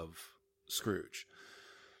versions of Scrooge.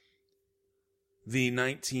 The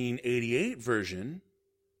 1988 version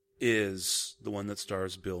is the one that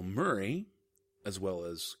stars Bill Murray, as well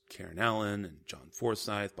as Karen Allen and John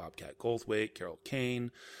Forsythe, Bobcat Goldthwait, Carol Kane,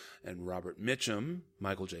 and Robert Mitchum,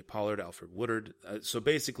 Michael J. Pollard, Alfred Woodard. So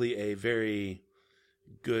basically a very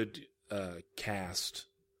good cast.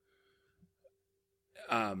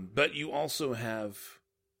 But you also have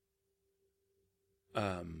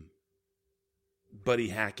Buddy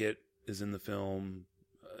Hackett is in the film.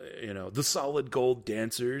 The Solid Gold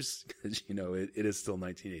Dancers, because, it is still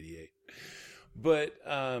 1988. But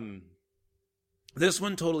this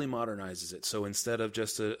one totally modernizes it. So instead of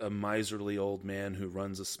just a miserly old man who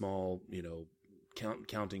runs a small,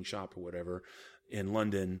 counting shop or whatever in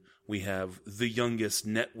London, we have the youngest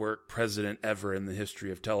network president ever in the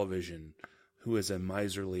history of television, who is a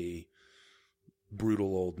miserly,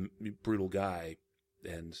 brutal guy,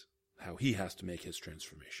 and how he has to make his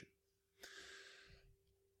transformation.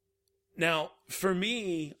 Now, for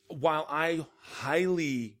me, while I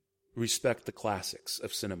highly respect the classics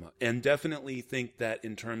of cinema, and definitely think that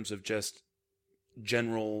in terms of just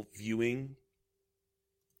general viewing,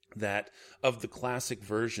 that of the classic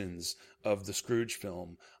versions of the Scrooge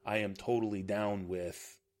film, I am totally down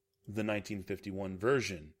with the 1951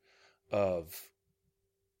 version of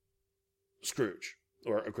Scrooge,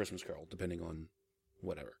 or A Christmas Carol, depending on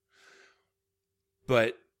whatever.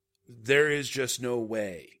 But there is just no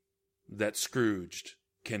way that Scrooged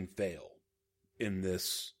can fail in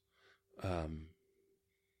this lineup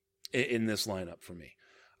for me.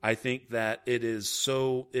 I think that it is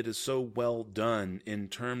so well done in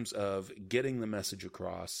terms of getting the message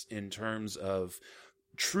across, in terms of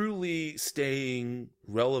truly staying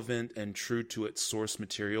relevant and true to its source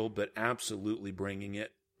material, but absolutely bringing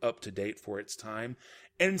it up to date for its time,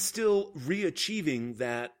 and still re-achieving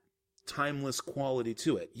that timeless quality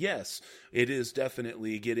to it. Yes, it is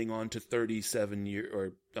definitely getting on to 27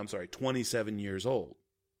 years old.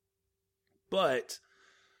 But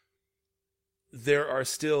there are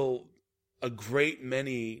still a great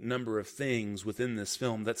many number of things within this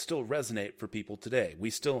film that still resonate for people today. We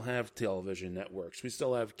still have television networks. We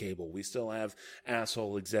still have cable. We still have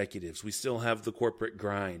asshole executives. We still have the corporate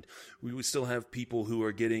grind. We still have people who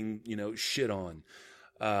are getting, shit on.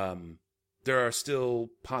 There are still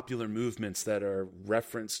popular movements that are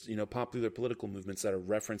referenced, popular political movements that are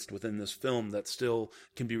referenced within this film that still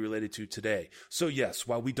can be related to today. So yes,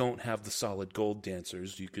 while we don't have the Solid Gold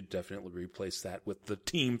Dancers, you could definitely replace that with the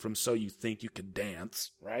team from So You Think You Could Dance,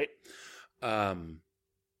 right?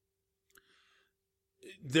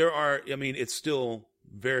 It's still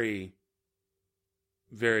very,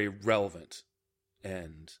 very relevant.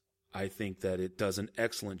 And I think that it does an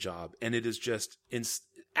excellent job. And it is just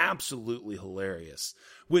absolutely hilarious,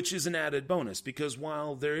 which is an added bonus, because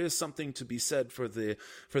while there is something to be said for the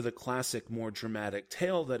classic, more dramatic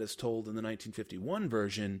tale that is told in the 1951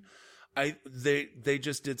 version, they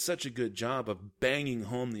just did such a good job of banging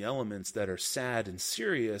home the elements that are sad and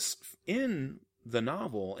serious in the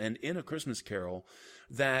novel and in A Christmas Carol,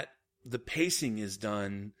 that the pacing is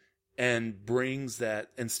done and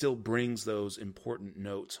still brings those important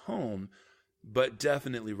notes home, but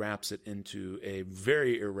definitely wraps it into a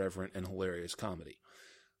very irreverent and hilarious comedy.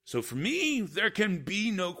 So for me, there can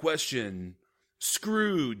be no question,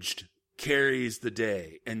 Scrooged carries the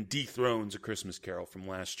day and dethrones A Christmas Carol from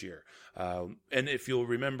last year. And if you'll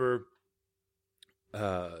remember,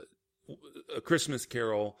 A Christmas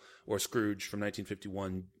Carol, or Scrooge, from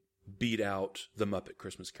 1951 beat out The Muppet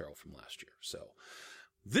Christmas Carol from last year. So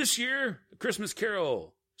this year, A Christmas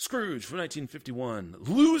Carol, Scrooge from 1951,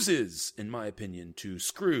 loses, in my opinion, to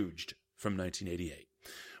Scrooged from 1988.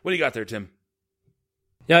 What do you got there, Tim?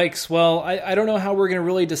 Yikes. Well, I don't know how we're going to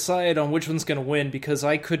really decide on which one's going to win, because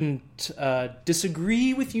I couldn't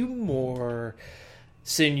disagree with you more,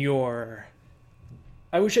 senor.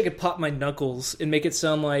 I wish I could pop my knuckles and make it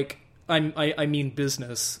sound like I mean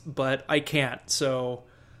business, but I can't, so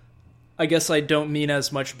I guess I don't mean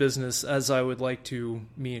as much business as I would like to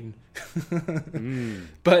mean.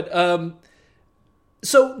 But,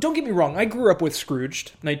 so don't get me wrong, I grew up with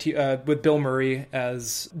Scrooged, with Bill Murray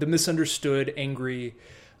as the misunderstood, angry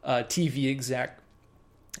TV exec.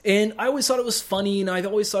 And I always thought it was funny, and I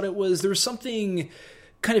always thought there was something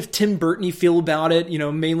kind of Tim Burton-y feel about it,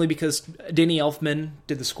 mainly because Danny Elfman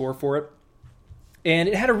did the score for it. And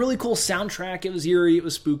it had a really cool soundtrack. It was eerie. It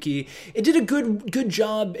was spooky. It did a good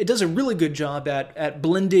job. It does a really good job at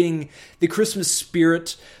blending the Christmas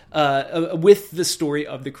spirit with the story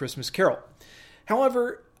of the Christmas Carol.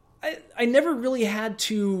 However, I never really had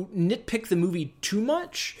to nitpick the movie too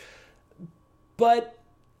much. But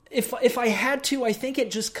if I had to, I think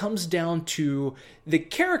it just comes down to the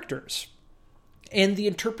characters and the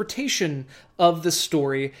interpretation of the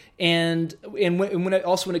story, and when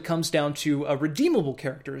it comes down to redeemable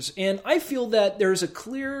characters. And I feel that there's a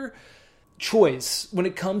clear choice when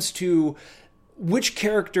it comes to which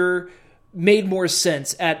character made more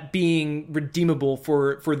sense at being redeemable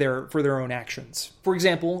for their own actions. For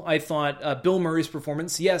example, I thought Bill Murray's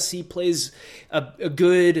performance, yes, he plays a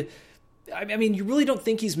good... I mean, you really don't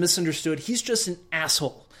think he's misunderstood. He's just an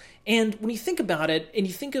asshole. And when you think about it, and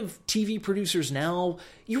you think of TV producers now,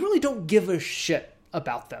 you really don't give a shit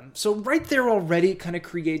about them. So right there already, it kind of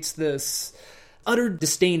creates this utter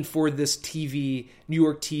disdain for this New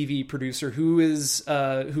York TV producer who is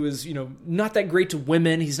not that great to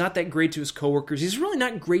women. He's not that great to his coworkers. He's really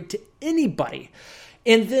not great to anybody.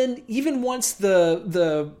 And then even once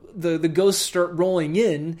the ghosts start rolling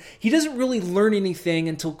in, he doesn't really learn anything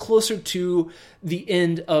until closer to the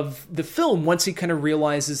end of the film. Once he kind of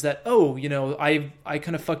realizes that, I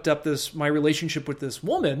kind of fucked up my relationship with this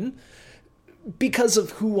woman because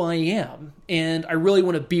of who I am, and I really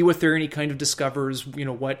want to be with her. And he kind of discovers,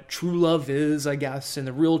 what true love is, I guess, and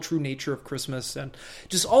the real true nature of Christmas, and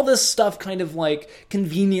just all this stuff kind of like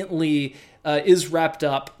conveniently is wrapped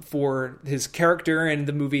up for his character, and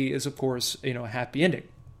the movie is, of course, a happy ending.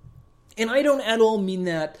 And I don't at all mean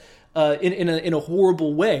that in a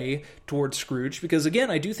horrible way towards Scrooge, because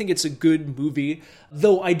again, I do think it's a good movie,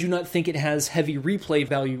 though I do not think it has heavy replay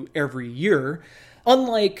value every year.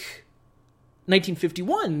 Unlike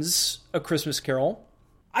 1951's A Christmas Carol,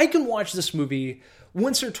 I can watch this movie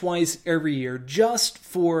once or twice every year just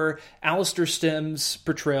for Alastair Stem's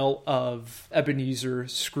portrayal of Ebenezer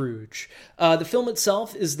Scrooge. The film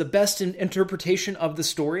itself is the best interpretation of the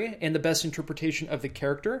story and the best interpretation of the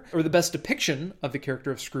character, or the best depiction of the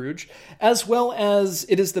character of Scrooge, as well as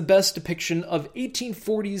it is the best depiction of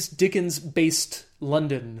 1840s Dickens-based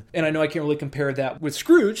London. And I know I can't really compare that with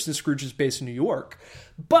Scrooge, since Scrooge is based in New York,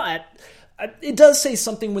 but it does say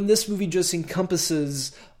something when this movie just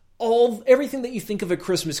encompasses everything that you think of A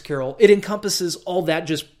Christmas Carol. It encompasses all that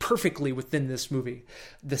just perfectly within this movie.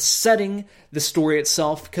 The setting, the story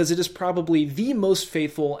itself, because it is probably the most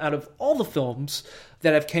faithful out of all the films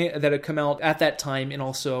that have come out at that time, and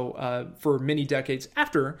also for many decades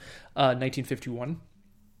after 1951.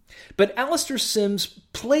 But Alastair Sims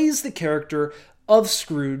plays the character of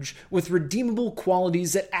Scrooge with redeemable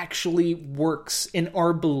qualities that actually works and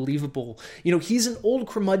are believable. He's an old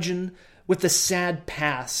curmudgeon with a sad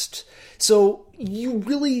past. So you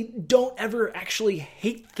really don't ever actually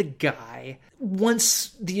hate the guy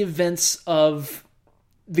once the events of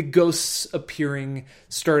the ghosts appearing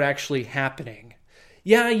start actually happening.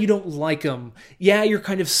 Yeah, you don't like him. Yeah, you're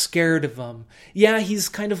kind of scared of him. Yeah, he's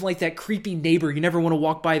kind of like that creepy neighbor. You never want to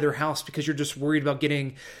walk by their house because you're just worried about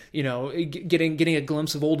getting a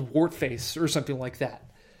glimpse of old Wartface or something like that.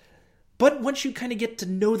 But once you kind of get to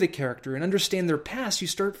know the character and understand their past, you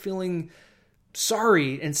start feeling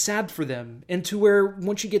sorry and sad for them. And to where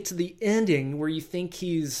once you get to the ending where you think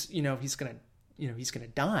he's gonna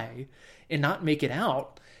die and not make it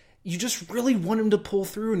out, you just really want him to pull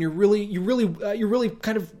through, and you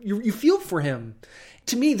feel for him.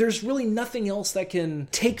 To me, there's really nothing else that can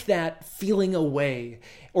take that feeling away,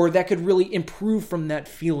 or that could really improve from that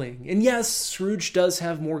feeling. And yes, Scrooge does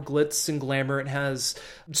have more glitz and glamour. It has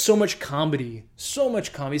so much comedy, so much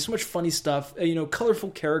funny stuff, colorful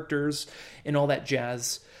characters and all that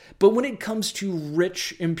jazz. But when it comes to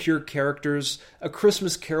rich and pure characters, A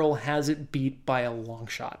Christmas Carol has it beat by a long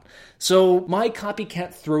shot. So my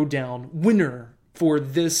copycat throwdown winner for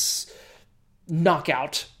this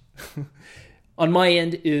knockout on my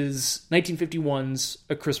end is 1951's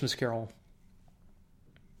A Christmas Carol.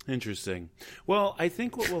 Interesting. Well, I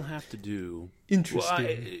think what we'll have to do.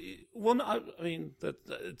 Interesting.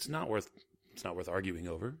 It's not worth arguing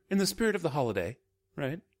over. In the spirit of the holiday,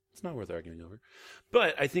 right? It's not worth arguing over.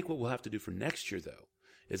 But I think what we'll have to do for next year, though,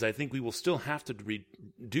 is I think we will still have to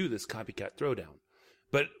do this copycat throwdown.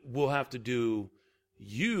 But we'll have to do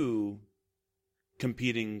you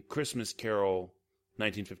competing Christmas Carol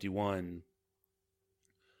 1951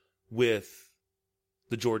 with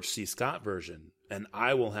the George C. Scott version, and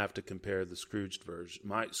I will have to compare the Scrooged version,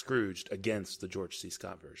 my Scrooged, against the George C.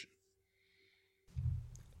 Scott version.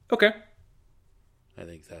 Okay. I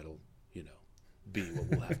think that'll, be what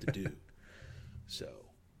we'll have to do. So,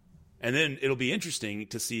 and then it'll be interesting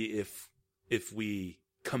to see if we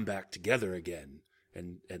come back together again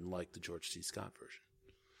and like the George C. Scott version,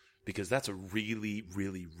 because that's a really,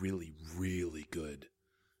 really, really, really good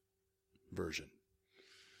version.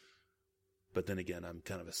 But then again, I'm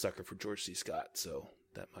kind of a sucker for George C. Scott, so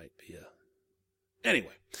that might be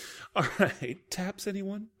Anyway. All right. Taps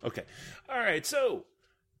anyone? Okay. All right. So,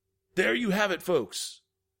 there you have it, folks.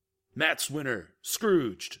 Matt's winner,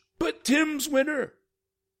 Scrooged. But Tim's winner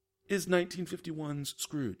is 1951's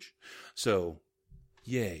Scrooge. So,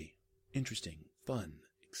 yay. Interesting. Fun.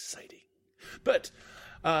 Exciting. But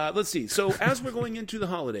let's see. So as we're going into the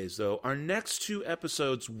holidays, though, our next two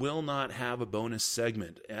episodes will not have a bonus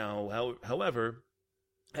segment. Now, however,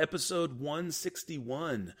 episode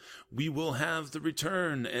 161, we will have the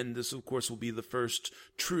return, and this, of course, will be the first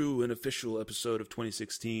true and official episode of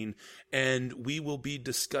 2016, and we will be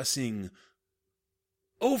discussing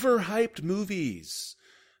overhyped movies.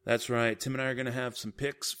 That's right. Tim and I are going to have some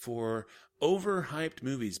picks for overhyped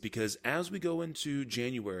movies, because as we go into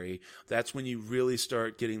January, that's when you really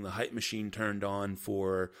start getting the hype machine turned on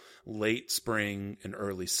for late spring and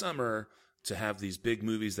early summer to have these big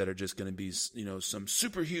movies that are just going to be, some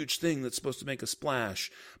super huge thing that's supposed to make a splash,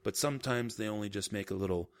 but sometimes they only just make a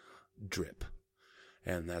little drip.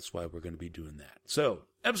 And that's why we're going to be doing that. So,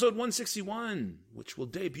 episode 161, which will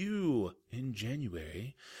debut in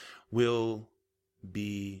January, will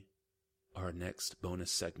be our next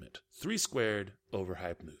bonus segment, 3 Squared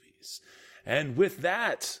Overhyped Movies. And with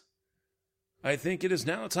that, I think it is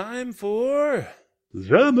now time for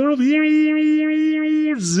the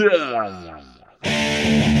movies.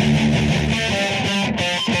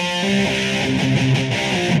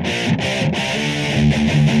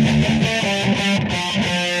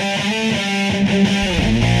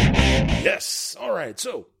 Yes. All right.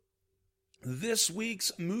 So this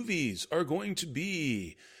week's movies are going to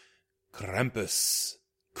be Krampus,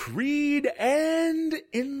 Creed, and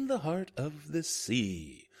In the Heart of the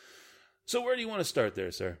Sea. So where do you want to start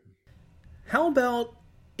there, sir? How about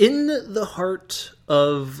In the Heart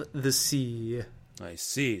of the Sea? I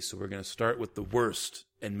see. So we're going to start with the worst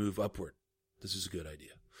and move upward. This is a good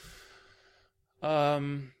idea. All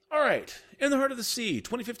right. In the Heart of the Sea,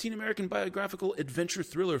 2015 American biographical adventure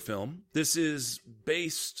thriller film. This is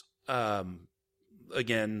based, again,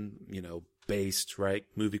 based, right?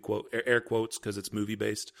 Movie quote, air quotes, because it's movie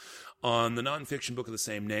based, on the nonfiction book of the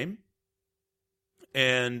same name.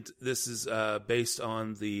 And this is based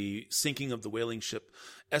on the sinking of the whaling ship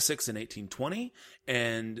Essex in 1820.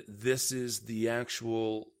 And this is the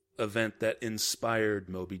actual event that inspired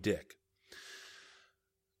Moby Dick.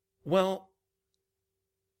 Well,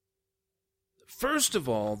 first of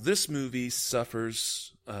all, this movie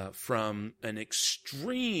suffers from an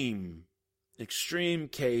extreme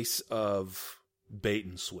case of bait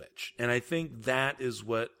and switch. And I think that is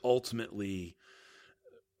what ultimately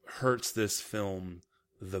hurts this film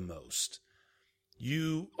the most.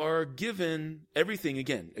 You are given everything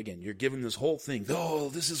again, you're given this whole thing. Oh,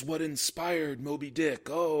 this is what inspired Moby Dick.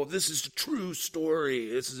 Oh, this is a true story.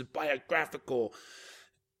 This is a biographical.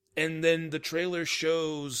 And then the trailer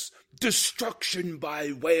shows destruction by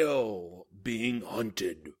whale, being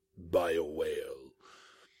hunted by a whale.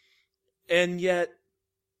 And yet,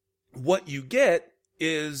 what you get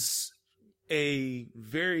is a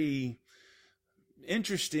very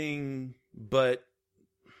interesting but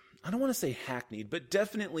I don't want to say hackneyed, but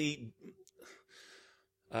definitely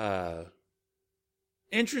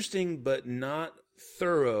interesting but not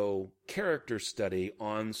thorough character study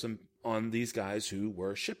on these guys who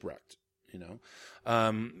were shipwrecked.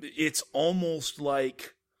 It's almost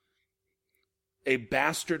like a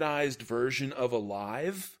bastardized version of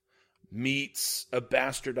Alive meets a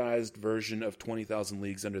bastardized version of 20,000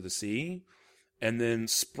 Leagues Under the Sea, and then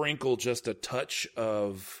sprinkle just a touch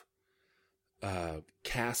of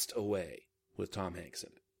Cast Away with Tom Hanks in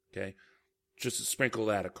it. Okay, just sprinkle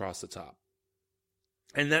that across the top.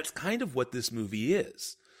 And that's kind of what this movie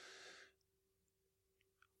is.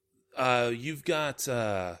 You've got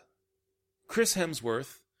Chris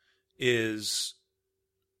Hemsworth is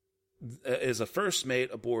a first mate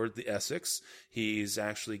aboard the Essex. He's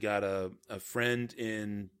actually got a friend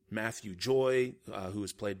in Matthew Joy, who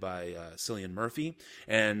is played by Cillian Murphy,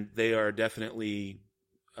 and they are definitely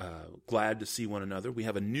glad to see one another. We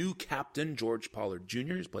have a new captain, George Pollard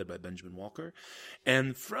Jr., who's played by Benjamin Walker,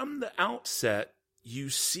 and from the outset, you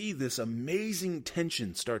see this amazing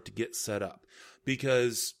tension start to get set up,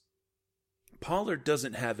 because Pollard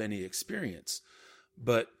doesn't have any experience,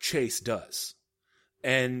 but Chase does.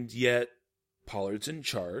 And yet Pollard's in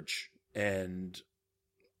charge, and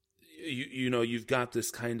you've got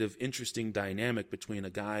this kind of interesting dynamic between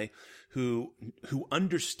a guy who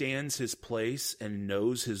understands his place and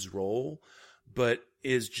knows his role, but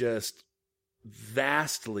is just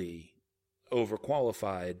vastly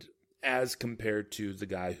overqualified as compared to the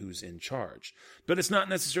guy who's in charge. But it's not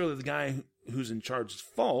necessarily the guy who's in charge's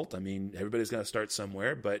fault. I mean, everybody's got to start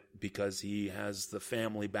somewhere, but because he has the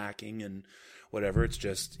family backing and whatever, it's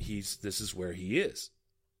just this is where he is.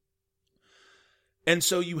 And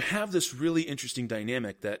so you have this really interesting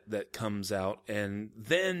dynamic that comes out, and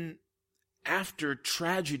then after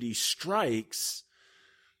tragedy strikes,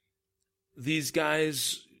 these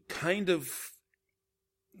guys kind of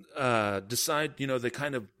decide, they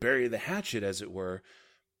kind of bury the hatchet, as it were,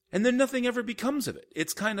 and then nothing ever becomes of it.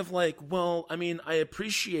 It's kind of like, well, I mean, I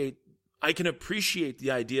can appreciate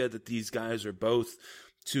the idea that these guys are both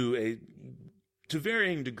to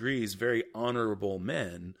varying degrees very honorable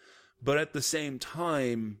men, but at the same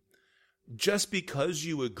time, just because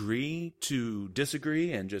you agree to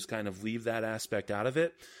disagree and just kind of leave that aspect out of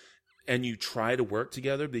it, and you try to work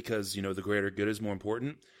together because, the greater good is more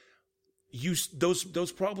important,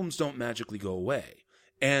 those problems don't magically go away.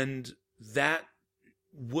 And that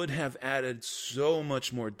would have added so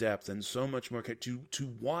much more depth and so much more to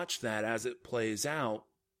watch that as it plays out,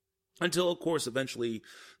 until, of course, eventually,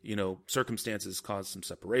 circumstances cause some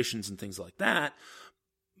separations and things like that.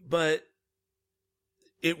 But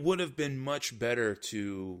it would have been much better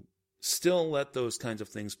to still let those kinds of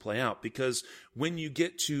things play out, because when you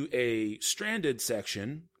get to a stranded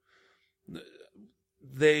section,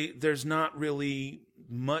 there's not really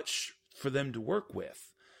much for them to work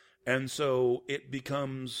with. And so it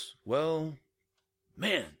becomes, well,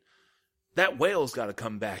 man, that whale's got to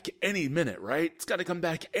come back any minute, right? It's got to come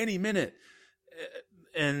back any minute.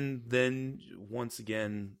 And then once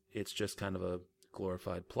again, it's just kind of a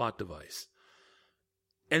glorified plot device.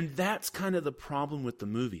 And that's kind of the problem with the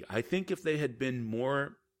movie. I think if they had been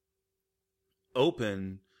more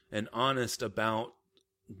open and honest about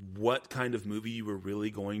what kind of movie you were really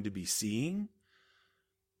going to be seeing,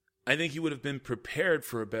 I think you would have been prepared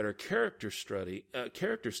for a better character study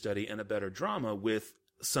and a better drama with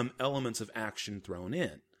some elements of action thrown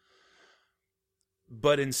in.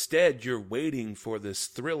 But instead, you're waiting for this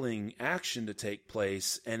thrilling action to take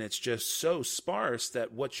place, and it's just so sparse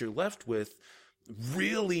that what you're left with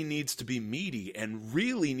really needs to be meaty and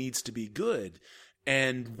really needs to be good.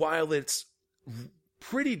 And while it's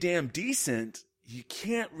pretty damn decent, you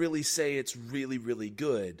can't really say it's really, really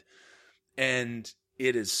good. And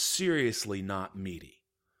it is seriously not meaty.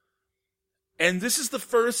 And this is the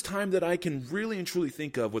first time that I can really and truly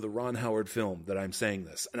think of with a Ron Howard film that I'm saying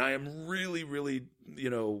this. And I am really, really,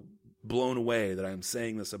 blown away that I'm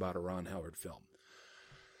saying this about a Ron Howard film.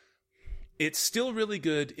 It's still really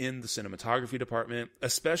good in the cinematography department,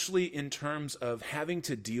 especially in terms of having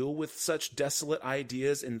to deal with such desolate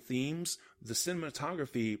ideas and themes. The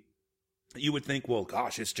cinematography, you would think, well,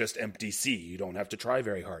 gosh, it's just empty sea. You don't have to try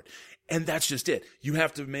very hard. And that's just it. You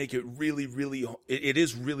have to make it really, really, it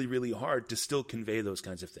is really, really hard to still convey those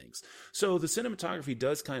kinds of things. So the cinematography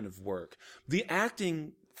does kind of work. The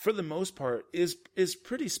acting, for the most part, is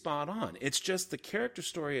pretty spot on. It's just the character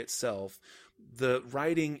story itself, the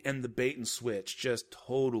writing and the bait and switch just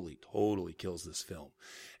totally, totally kills this film.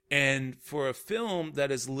 And for a film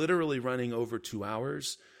that is literally running over 2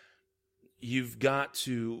 hours, you've got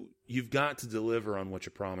to deliver on what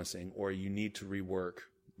you're promising, or you need to rework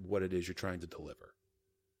what it is you're trying to deliver.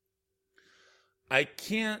 I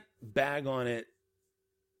can't bag on it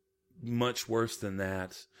much worse than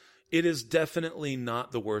that. It is definitely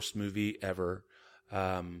not the worst movie ever.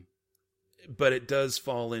 But it does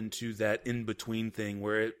fall into that in-between thing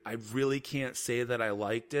where I really can't say that I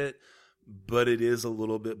liked it, but it is a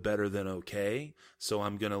little bit better than okay. So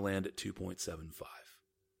I'm going to land at 2.75.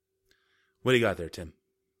 What do you got there, Tim?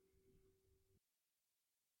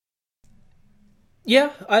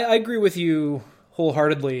 Yeah, I agree with you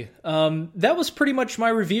wholeheartedly. That was pretty much my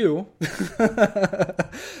review.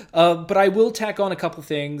 But I will tack on a couple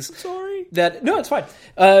things. Sorry. No, it's fine.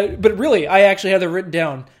 But really, I actually have that written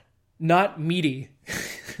down. Not meaty.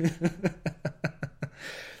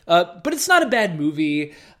 But it's not a bad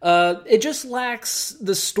movie. It just lacks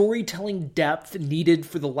the storytelling depth needed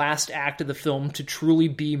for the last act of the film to truly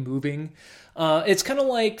be moving. It's kind of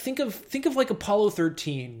like, think of like Apollo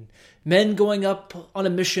 13. Men going up on a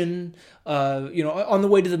mission, on the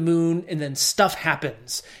way to the moon, and then stuff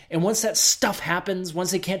happens. And once that stuff happens, once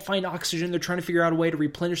they can't find oxygen, they're trying to figure out a way to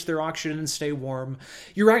replenish their oxygen and stay warm.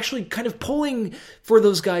 You're actually kind of pulling for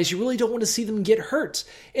those guys. You really don't want to see them get hurt.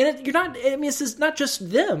 And it's not just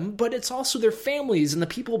them, but it's also their families and the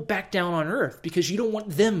people back down on Earth, because you don't want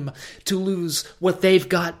them to lose what they've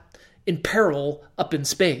got in peril up in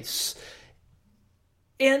space.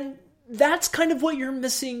 And that's kind of what you're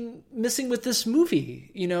missing with this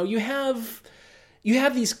movie. You have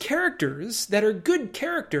these characters that are good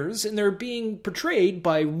characters, and they're being portrayed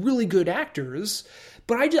by really good actors.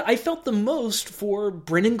 But I felt the most for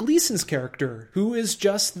Brendan Gleeson's character, who is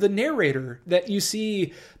just the narrator that you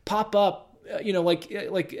see pop up.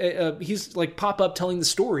 He's like pop up telling the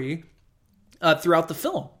story throughout the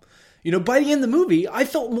film. By the end of the movie, I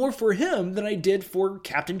felt more for him than I did for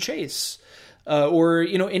Captain Chase. Or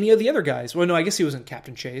any of the other guys. Well, no, I guess he wasn't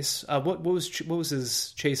Captain Chase. What was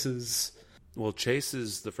Chase's? Well, Chase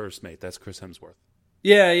is the first mate. That's Chris Hemsworth.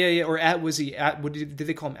 Yeah. Or did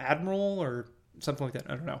they call him Admiral or something like that?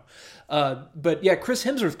 I don't know. But yeah, Chris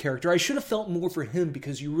Hemsworth's character, I should have felt more for him,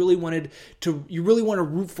 because you really want to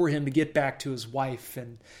root for him to get back to his wife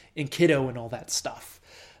and kiddo and all that stuff.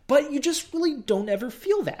 But you just really don't ever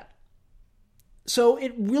feel that. So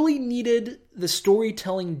it really needed the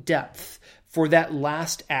storytelling depth for that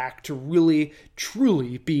last act to really,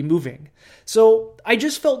 truly be moving. So I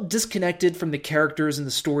just felt disconnected from the characters and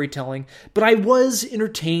the storytelling, but I was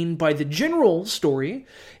entertained by the general story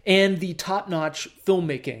and the top-notch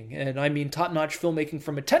filmmaking. And I mean top-notch filmmaking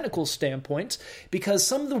from a technical standpoint, because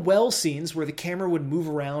some of the well scenes where the camera would move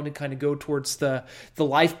around and kind of go towards the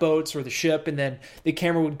lifeboats or the ship, and then the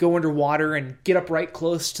camera would go underwater and get up right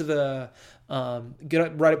close to the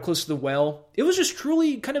well. It was just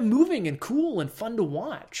truly kind of moving and cool and fun to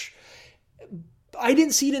watch. I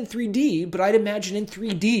didn't see it in 3D, but I'd imagine in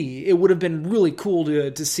 3D it would have been really cool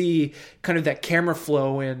to see kind of that camera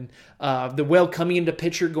flow and the whale coming into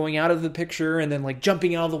picture, going out of the picture, and then like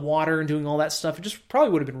jumping out of the water and doing all that stuff. It just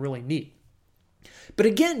probably would have been really neat. But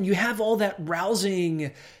again, you have all that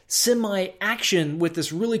rousing semi-action with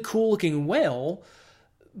this really cool-looking whale,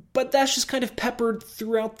 but that's just kind of peppered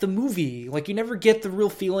throughout the movie. Like, you never get the real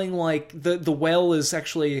feeling like the whale is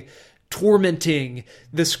actually tormenting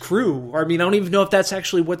this crew. I mean, I don't even know if that's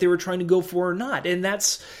actually what they were trying to go for or not. And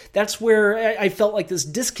that's where I felt like this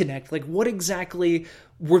disconnect. Like, what exactly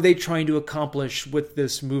were they trying to accomplish with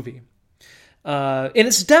this movie? And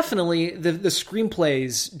it's definitely the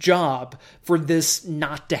screenplay's job for this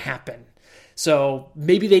not to happen. So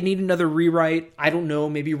maybe they need another rewrite. I don't know.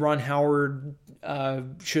 Maybe Ron Howard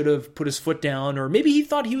should have put his foot down, or maybe he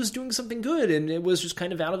thought he was doing something good and it was just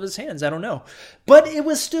kind of out of his hands. I don't know. But it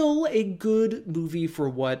was still a good movie for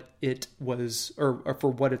what it was, or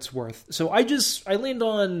for what it's worth. So I land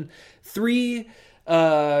on three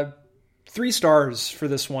stars for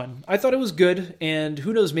this one. I thought it was good, and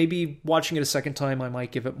who knows, maybe watching it a second time, I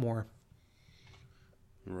might give it more.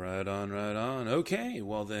 Right on. Okay,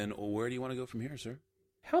 well then, where do you want to go from here, sir?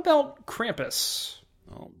 How about Krampus?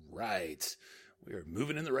 All right. We are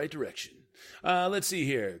moving in the right direction. Let's see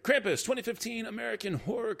here. Krampus, 2015 American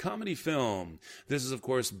horror comedy film. This is, of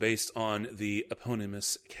course, based on the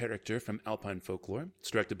eponymous character from Alpine folklore. It's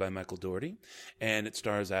directed by Michael Dougherty, and it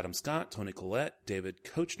stars Adam Scott, Toni Collette, David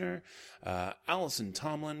Koechner, Allison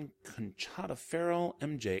Tomlin, Conchata Farrell,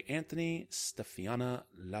 MJ Anthony, Stefania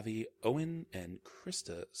Lavi Owen, and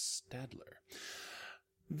Krista Stadler.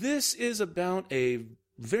 This is about a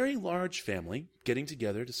very large family getting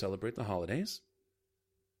together to celebrate the holidays.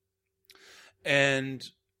 And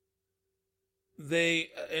there's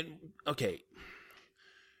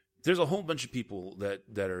a whole bunch of people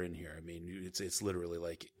that are in here. I mean, it's literally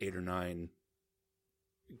like 8 or 9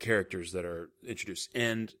 characters that are introduced,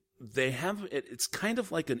 and they have it's kind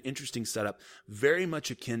of like an interesting setup, very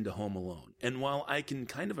much akin to Home Alone. And while I can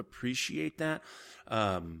kind of appreciate that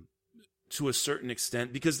to a certain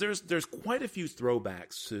extent, because there's quite a few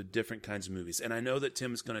throwbacks to different kinds of movies, and I know that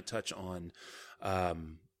Tim's going to touch on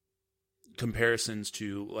comparisons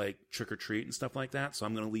to like Trick or Treat and stuff like that, so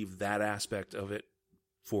I'm going to leave that aspect of it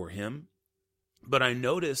for him. But I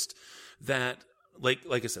noticed that, like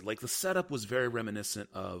I said, like the setup was very reminiscent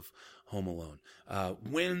of Home Alone.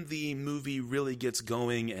 When the movie really gets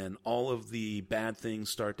going and all of the bad things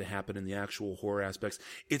start to happen in the actual horror aspects,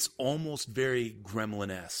 it's almost very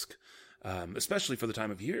Gremlin-esque, especially for the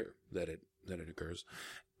time of year that it occurs.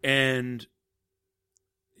 And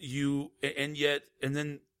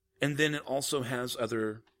then it also has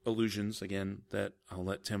other allusions, again, that I'll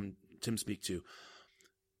let Tim speak to.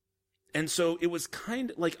 And so it was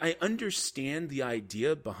kind of like, I understand the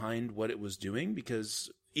idea behind what it was doing,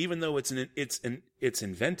 because even though it's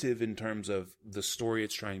inventive in terms of the story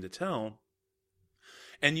it's trying to tell,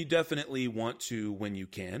 and you definitely want to, when you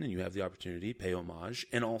can and you have the opportunity, pay homage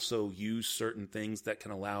and also use certain things that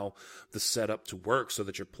can allow the setup to work so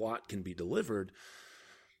that your plot can be delivered.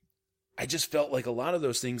 I just felt like a lot of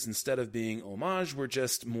those things, instead of being homage, were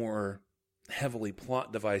just more heavily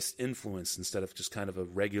plot device influenced instead of just kind of a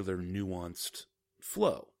regular nuanced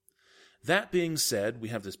flow. That being said, we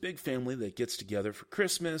have this big family that gets together for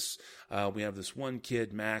Christmas. We have this one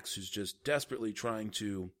kid, Max, who's just desperately trying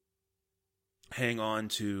to hang on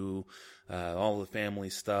to all the family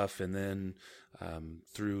stuff, and then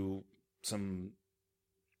through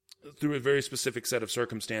a very specific set of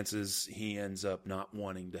circumstances, he ends up not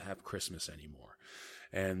wanting to have Christmas anymore.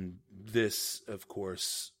 And this, of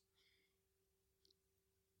course,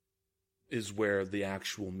 is where the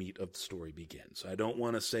actual meat of the story begins. I don't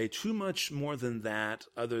want to say too much more than that,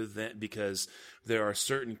 other than because there are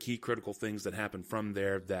certain key critical things that happen from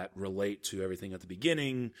there that relate to everything at the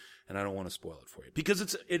beginning, and I don't want to spoil it for you,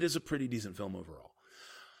 because it is a pretty decent film overall.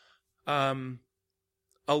 A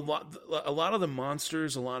lot of the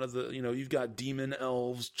monsters, a lot of the, you've got demon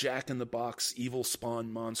elves, Jack in the Box, evil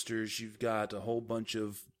spawn monsters. You've got a whole bunch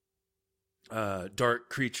of dark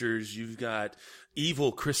creatures. You've got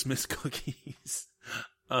evil Christmas cookies,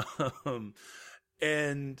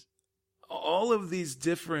 and all of these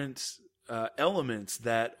different elements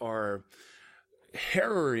that are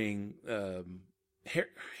harrowing.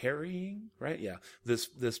 Harrying, right? Yeah.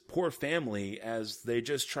 This poor family as they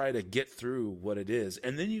just try to get through what it is.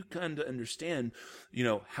 And then you kind of understand,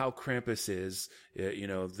 how Krampus is,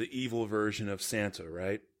 the evil version of Santa,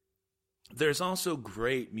 right? There's also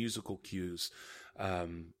great musical cues,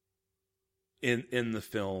 in the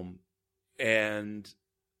film, and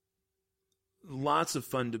lots of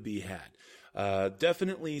fun to be had.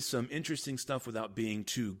 Definitely some interesting stuff without being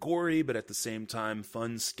too gory, but at the same time,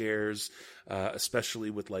 fun scares, especially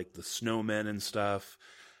with like the snowmen and stuff.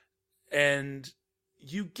 And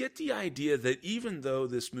you get the idea that even though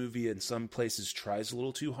this movie in some places tries a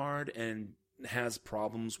little too hard and has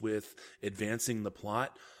problems with advancing the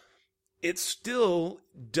plot, it still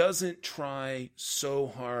doesn't try so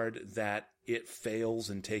hard that it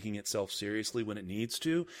fails in taking itself seriously when it needs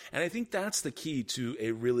to. And I think that's the key to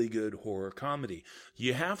a really good horror comedy.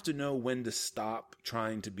 You have to know when to stop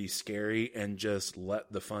trying to be scary and just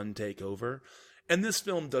let the fun take over. And this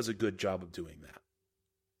film does a good job of doing that.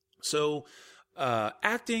 So,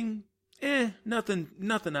 acting, nothing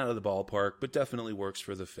out of the ballpark, but definitely works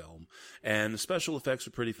for the film. And the special effects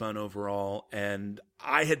are pretty fun overall. And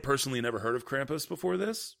I had personally never heard of Krampus before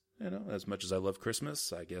this. As much as I love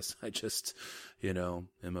Christmas, I guess I just, am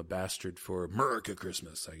a bastard for America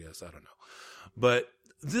Christmas, I guess. I don't know. But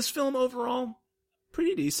this film overall,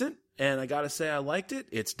 pretty decent. And I gotta say, I liked it.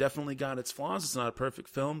 It's definitely got its flaws. It's not a perfect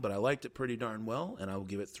film, but I liked it pretty darn well. And I will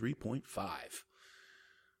give it 3.5.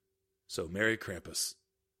 So, Merry Krampus.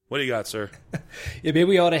 What do you got, sir? Yeah, maybe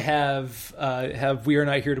we ought to have We Are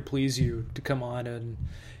Not Here to Please You to come on and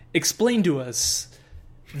explain to us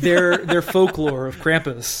their folklore of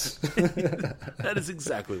Krampus. That is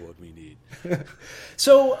exactly what we need.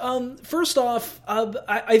 So, first off,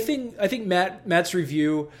 I think Matt's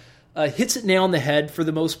review hits it nail on the head for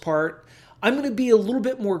the most part. I'm going to be a little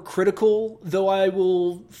bit more critical, though I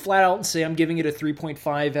will flat out say I'm giving it a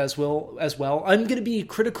 3.5 as well. I'm going to be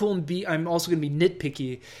critical and I'm also going to be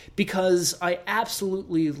nitpicky because I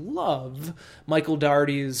absolutely love Michael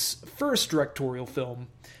Dougherty's first directorial film,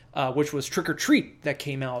 which was Trick or Treat, that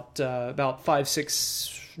came out about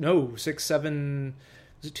 6, 7, was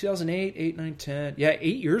it 2008, 8, 9, 10? Yeah,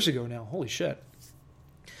 8 years ago now. Holy shit.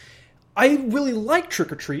 I really like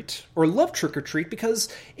Trick or Treat, or love Trick or Treat,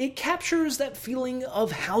 because it captures that feeling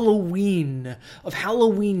of Halloween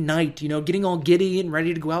night, getting all giddy and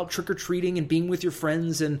ready to go out trick-or-treating and being with your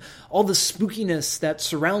friends and all the spookiness that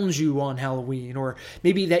surrounds you on Halloween, or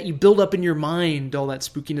maybe that you build up in your mind, all that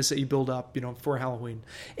spookiness that you build up, for Halloween.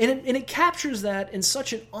 And it captures that in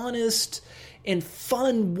such an honest and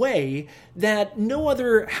fun way that no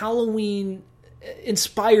other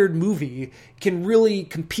Halloween-inspired movie can really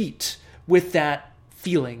compete with that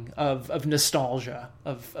feeling of nostalgia,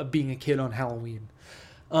 of being a kid on Halloween.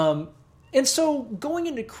 And so going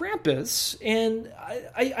into Krampus, and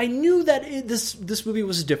I knew that this movie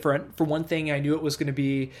was different. For one thing, I knew it was going to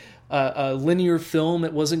be a linear film.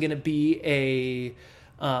 It wasn't going to be a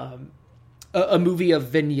movie of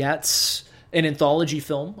vignettes, an anthology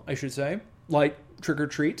film, I should say, like Trick or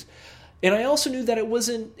Treat. And I also knew that it was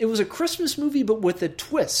a Christmas movie, but with a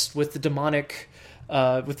twist, with the demonic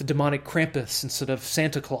Krampus instead of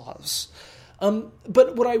Santa Claus.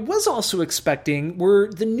 But what I was also expecting were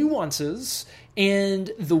the nuances and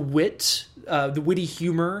the wit, the witty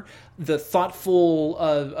humor, the thoughtful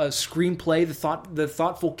screenplay, the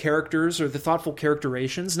thoughtful characters or the thoughtful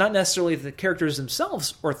characterizations. Not necessarily that the characters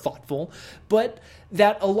themselves are thoughtful, but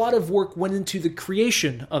that a lot of work went into the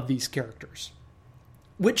creation of these characters,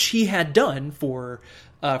 which he had done for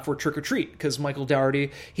Trick or Treat, because Michael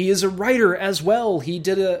Dougherty, he is a writer as well.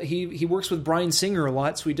 He works with Bryan Singer a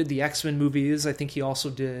lot, so he did the X-Men movies. I think he also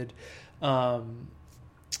did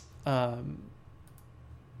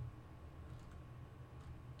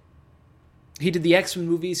he did the X-Men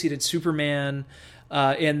movies, he did Superman,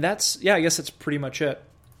 and I guess that's pretty much it.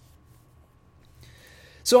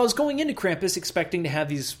 So I was going into Krampus expecting to have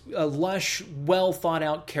these lush,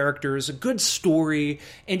 well-thought-out characters, a good story,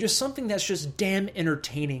 and just something that's just damn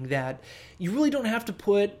entertaining that you really don't have to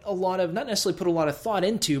not necessarily put a lot of thought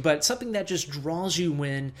into, but something that just draws you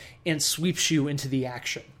in and sweeps you into the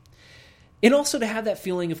action. And also to have that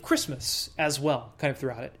feeling of Christmas as well, kind of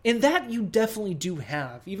throughout it. And that you definitely do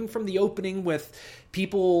have, even from the opening with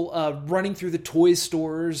people running through the toy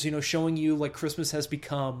stores, showing you like Christmas has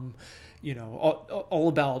become all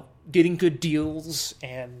about getting good deals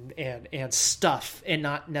and stuff, and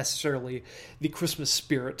not necessarily the Christmas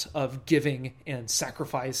spirit of giving and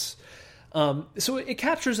sacrifice. So it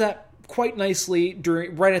captures that quite nicely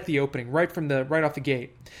right at the opening, right off the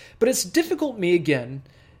gate. But it's difficult, me again,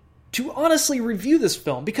 to honestly review this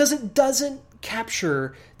film because it doesn't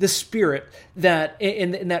capture the spirit that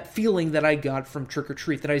and that feeling that I got from Trick or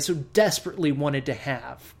Treat that I so desperately wanted to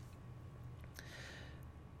have.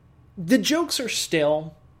 The jokes are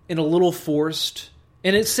stale and a little forced,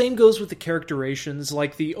 and the same goes with the characterizations,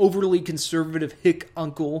 like the overly conservative hick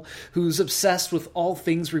uncle who's obsessed with all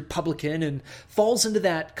things Republican and falls into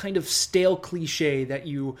that kind of stale cliche that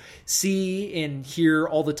you see and hear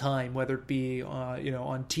all the time, whether it be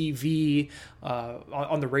on TV,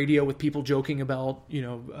 on the radio with people joking about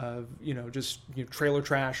trailer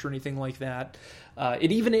trash or anything like that.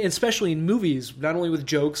 And even, especially in movies, not only with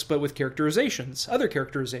jokes, but with other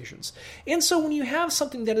characterizations. And so when you have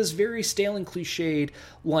something that is very stale and cliched,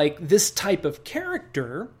 like this type of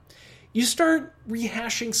character, you start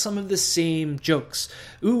rehashing some of the same jokes.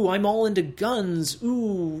 Ooh, I'm all into guns.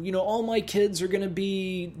 Ooh, all my kids are going to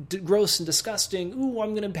be gross and disgusting. Ooh,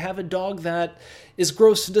 I'm going to have a dog that is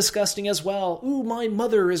gross and disgusting as well. Ooh, my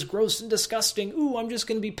mother is gross and disgusting. Ooh, I'm just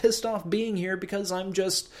going to be pissed off being here because I'm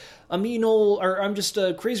just I'm just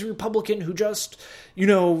a crazy Republican who just,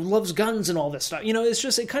 loves guns and all this stuff. It's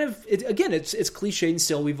just, it's cliche and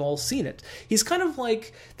still we've all seen it. He's kind of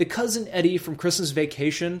like the cousin Eddie from Christmas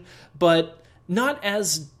Vacation, but not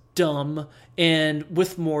as dumb and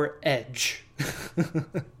with more edge.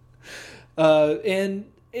 So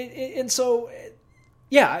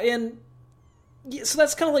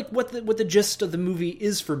that's kind of like what the gist of the movie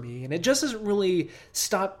is for me, and it just doesn't really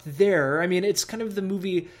stop there. I mean, it's kind of the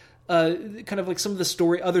movie, kind of like some of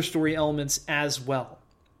the other story elements as well.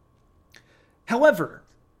 However,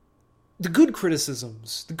 the good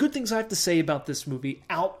criticisms, the good things I have to say about this movie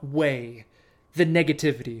outweigh the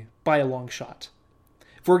negativity by a long shot.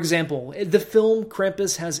 For example, the film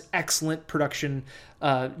Krampus has excellent production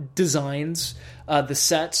designs. The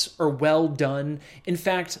sets are well done. In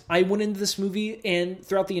fact, I went into this movie, and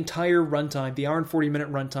throughout the entire runtime, the hour and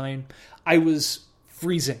 40-minute runtime, I was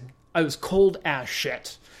freezing. I was cold as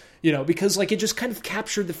shit. because like it just kind of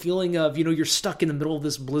captured the feeling of, you're stuck in the middle of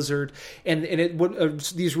this blizzard, and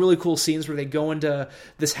these really cool scenes where they go into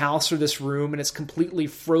this house or this room and it's completely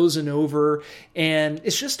frozen over, and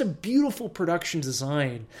it's just a beautiful production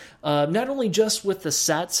design. Not only just with the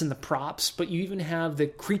sets and the props, but you even have the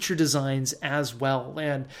creature designs as well,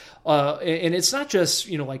 and it's not just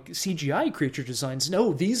like CGI creature designs.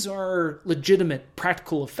 No, these are legitimate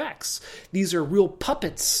practical effects. These are real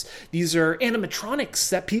puppets. These are animatronics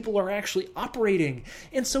that people are actually operating.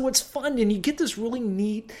 And so it's fun, and you get this really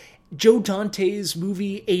neat Joe Dante's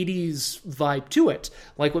movie 80s vibe to it.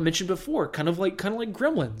 Like what I mentioned before, kind of like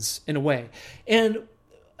Gremlins in a way. And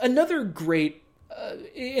another great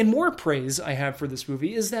and more praise I have for this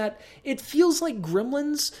movie is that it feels like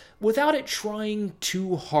Gremlins without it trying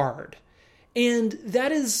too hard. And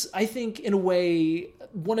that is, I think, in a way,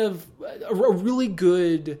 one of a really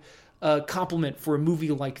good compliment for a movie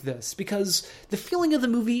like this, because the feeling of the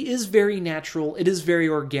movie is very natural, it is very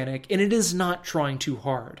organic, and it is not trying too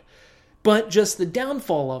hard. But just the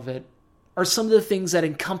downfall of it are some of the things that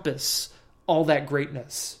encompass all that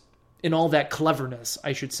greatness and all that cleverness,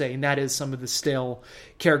 I should say, and that is some of the stale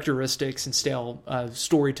characteristics and stale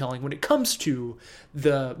storytelling when it comes to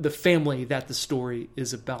the family that the story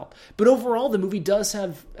is about. But overall, the movie does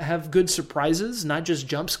have good surprises, not just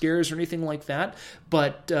jump scares or anything like that,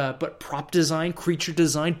 but prop design, creature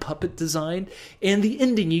design, puppet design, and the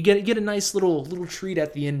ending. You get a nice little treat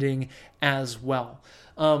at the ending as well.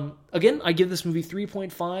 Again, I give this movie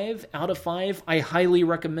 3.5 out of 5. I highly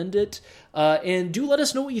recommend it. And do let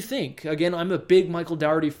us know what you think. Again, I'm a big Michael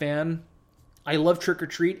Dougherty fan. I love Trick or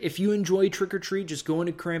Treat. If you enjoy Trick or Treat, just go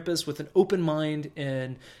into Krampus with an open mind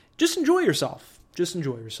and just enjoy yourself. Just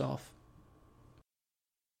enjoy yourself.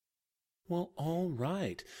 Well, all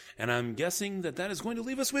right. And I'm guessing that is going to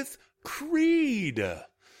leave us with Creed.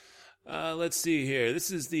 Let's see here.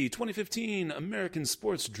 This is the 2015 American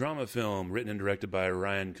sports drama film written and directed by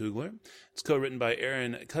Ryan Coogler. It's co-written by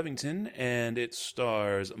Aaron Covington, and it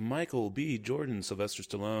stars Michael B. Jordan, Sylvester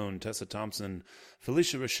Stallone, Tessa Thompson,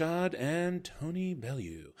 Felicia Rashad, and Tony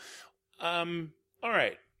Bellew. All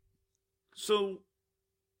right. So,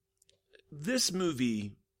 this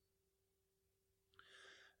movie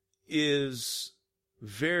is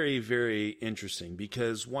very, very interesting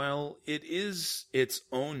because while it is its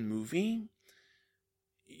own movie,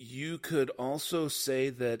 you could also say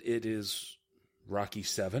that it is Rocky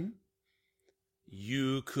VII.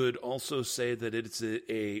 You could also say that it's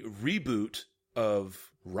a reboot of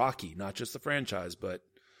Rocky, not just the franchise, but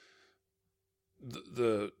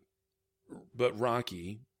but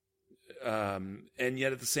Rocky. And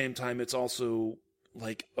yet at the same time, it's also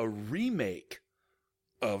like a remake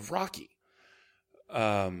of Rocky.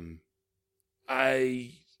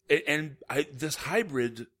 This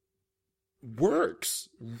hybrid works,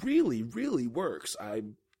 really, really works.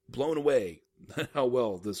 I'm blown away how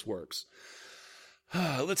well this works.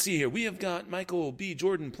 Let's see here. We have got Michael B.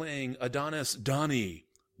 Jordan playing Adonis Donnie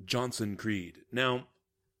Johnson Creed. Now,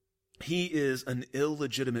 he is an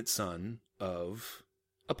illegitimate son of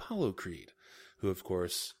Apollo Creed, who, of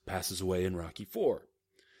course, passes away in Rocky IV.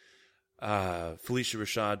 Felicia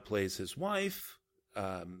Rashad plays his wife,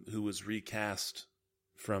 who was recast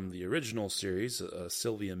from the original series.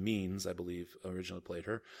 Sylvia Means, I believe, originally played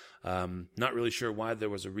her. Not really sure why there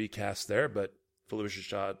was a recast there, but Felicia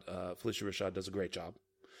Rashad does a great job.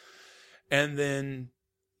 And then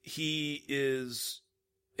he is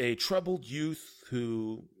a troubled youth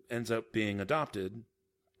who ends up being adopted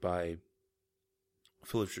by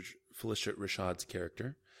Felicia Rashad's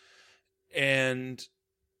character. And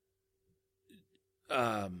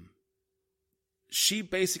she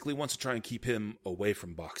basically wants to try and keep him away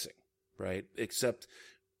from boxing, right? Except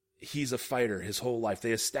he's a fighter his whole life.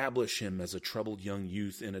 They establish him as a troubled young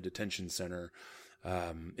youth in a detention center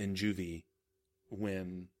in juvie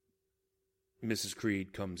when Mrs.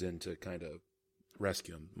 Creed comes in to kind of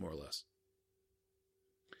rescue him, more or less.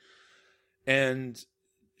 And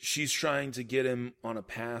she's trying to get him on a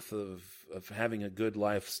path of having a good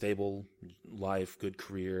life, stable life, good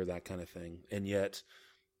career, that kind of thing. And yet,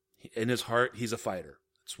 in his heart, he's a fighter.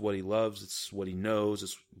 It's what he loves. It's what he knows.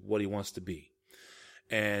 It's what he wants to be.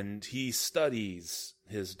 And he studies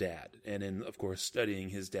his dad. And in, of course, studying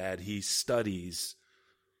his dad, he studies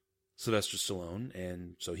Sylvester Stallone.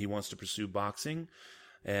 And so he wants to pursue boxing.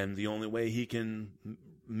 And the only way he can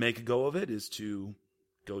make a go of it is to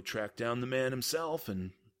go track down the man himself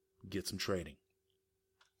and get some training.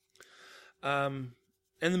 And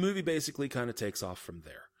the movie basically kind of takes off from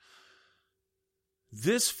there.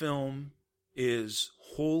 This film is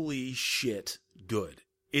holy shit good.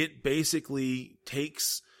 It basically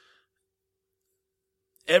takes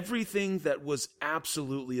everything that was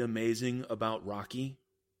absolutely amazing about Rocky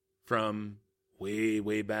from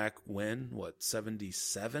way back when,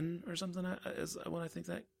 77 or something is when I think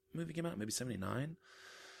that movie came out, maybe 79.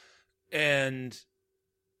 And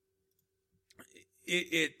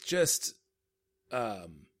it just, and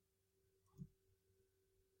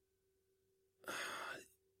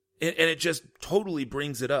it just totally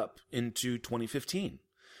brings it up into 2015.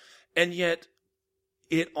 And yet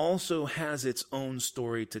it also has its own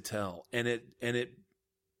story to tell. And it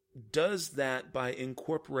does that by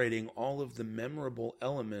incorporating all of the memorable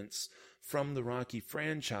elements from the Rocky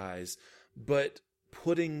franchise, but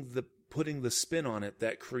putting the spin on it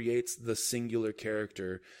that creates the singular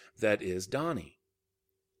character that is Donnie.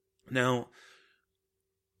 Now,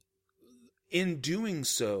 in doing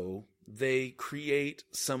so, they create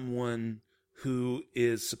someone who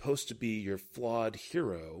is supposed to be your flawed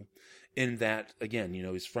hero, in that, again,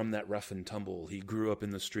 he's from that rough and tumble. He grew up in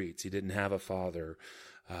the streets. He didn't have a father.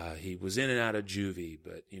 He was in and out of juvie,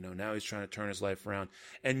 but, now he's trying to turn his life around.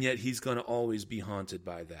 And yet he's going to always be haunted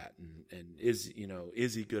by that. And is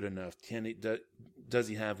he good enough? Does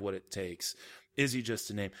he have what it takes? Is he just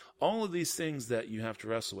a name? All of these things that you have to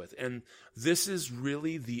wrestle with. And this is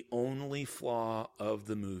really the only flaw of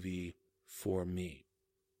the movie for me.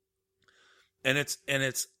 And it's,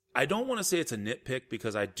 I don't want to say it's a nitpick,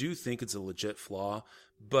 because I do think it's a legit flaw,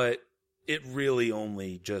 but it really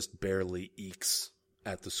only just barely ekes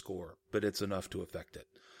at the score, but it's enough to affect it.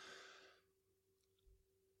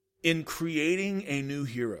 In creating a new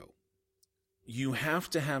hero, you have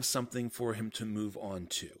to have something for him to move on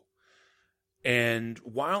to. And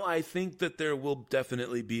while I think that there will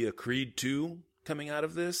definitely be a Creed 2 coming out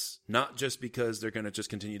of this, not just because they're going to just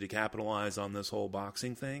continue to capitalize on this whole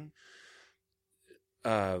boxing thing,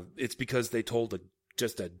 it's because they told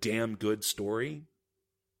just a damn good story.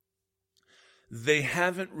 They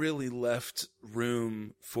haven't really left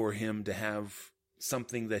room for him to have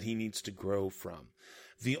something that he needs to grow from.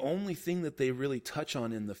 The only thing that they really touch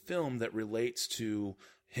on in the film that relates to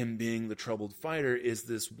him being the troubled fighter is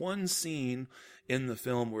this one scene in the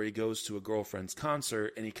film where he goes to a girlfriend's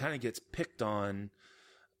concert and he kind of gets picked on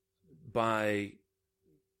by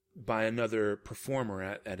another performer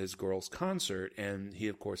at his girl's concert, and he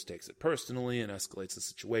of course takes it personally and escalates the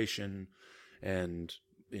situation and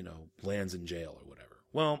lands in jail or whatever.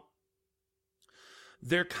 Well,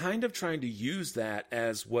 they're kind of trying to use that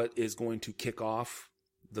as what is going to kick off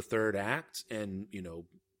the third act and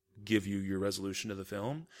give you your resolution to the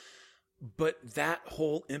film. But that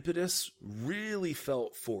whole impetus really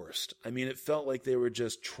felt forced. I mean, it felt like they were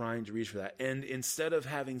just trying to reach for that. And instead of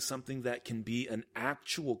having something that can be an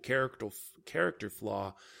actual character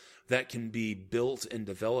flaw that can be built and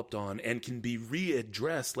developed on and can be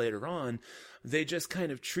readdressed later on, they just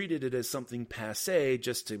kind of treated it as something passé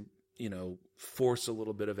just to, force a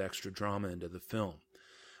little bit of extra drama into the film.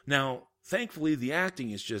 Now, thankfully, the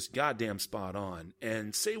acting is just goddamn spot on.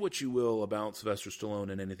 And say what you will about Sylvester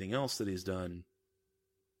Stallone and anything else that he's done,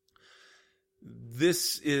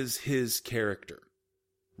 this is his character.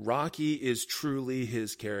 Rocky is truly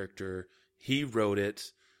his character. He wrote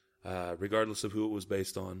it, regardless of who it was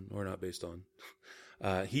based on or not based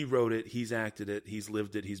on. He wrote it, he's acted it, he's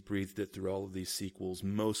lived it, he's breathed it through all of these sequels.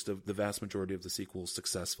 The vast majority of the sequels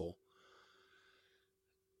successful.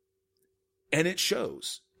 And it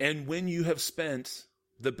shows. And when you have spent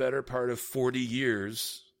the better part of 40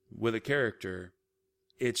 years with a character,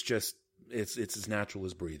 it's as natural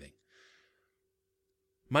as breathing.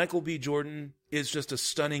 Michael B. Jordan is just a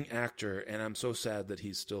stunning actor, and I'm so sad that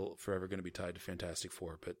he's still forever going to be tied to Fantastic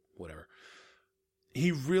Four, but whatever.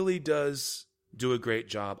 He really does do a great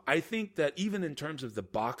job. I think that even in terms of the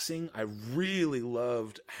boxing, I really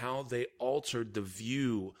loved how they altered the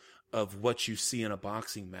view of what you see in a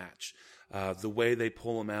boxing match. The way they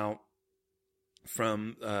pull him out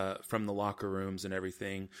from the locker rooms and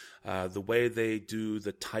everything, the way they do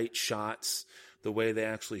the tight shots, the way they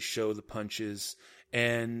actually show the punches.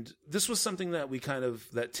 And this was something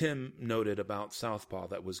that Tim noted about Southpaw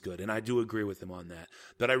that was good. And I do agree with him on that.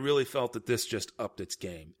 But I really felt that this just upped its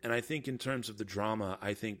game. And I think in terms of the drama,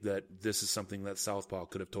 I think that this is something that Southpaw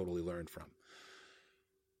could have totally learned from.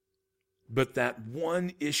 But that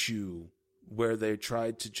one issue where they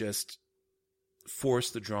tried to just force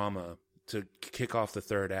the drama to kick off the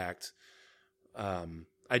third act,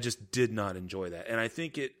 I just did not enjoy that. And I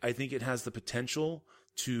think it has the potential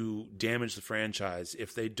to damage the franchise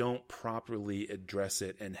if they don't properly address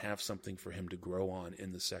it and have something for him to grow on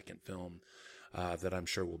in the second film that I'm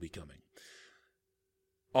sure will be coming.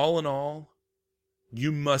 All in all,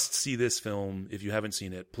 you must see this film. If you haven't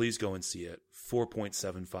seen it, please go and see it.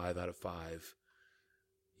 4.75 out of 5.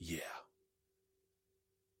 Yeah.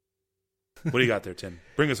 What do you got there, Tim?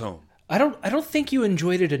 Bring us home. I don't think you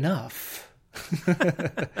enjoyed it enough.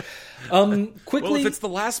 Quickly, well, if it's the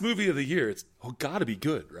last movie of the year, it's gotta be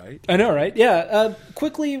good, right? I know, right? Yeah.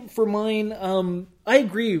 Quickly for mine, I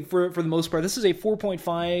agree for the most part. This is a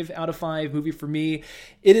 4.5 out of 5 movie for me.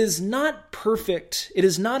 It is not perfect. It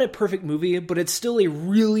is not a perfect movie, but it's still a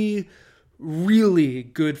really, really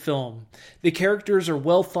good film. The characters are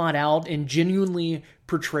well thought out and genuinely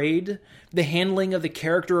portrayed. The handling of the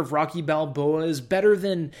character of Rocky Balboa is better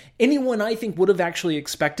than anyone I think would have actually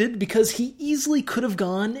expected, because he easily could have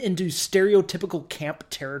gone into stereotypical camp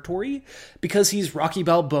territory because he's Rocky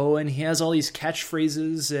Balboa and he has all these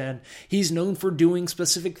catchphrases and he's known for doing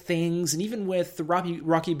specific things. And even with the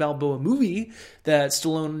Rocky Balboa movie that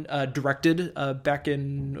Stallone directed back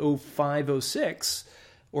in 05, 06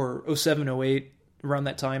 or 07, 08, around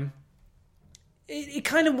that time, it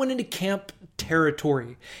kind of went into camp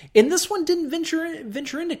territory. And this one didn't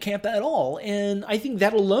venture into camp at all. And I think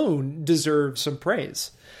that alone deserves some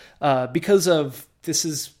praise. Because of, this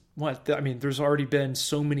is there's already been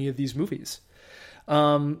so many of these movies.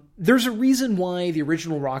 There's a reason why the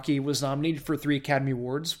original Rocky was nominated for 3 Academy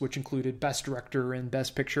Awards, which included Best Director and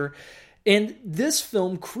Best Picture. And this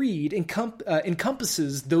film, Creed,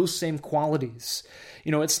 encompasses those same qualities.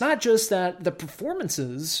 You know, it's not just that the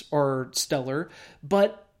performances are stellar,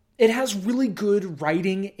 but it has really good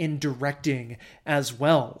writing and directing as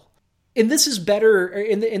well. And this is better,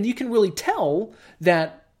 and you can really tell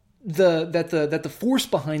that the force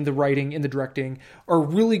behind the writing and the directing are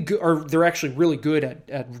really good, or they're actually really good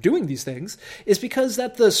at doing these things, is because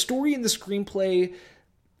that the story and the screenplay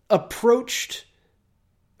approached,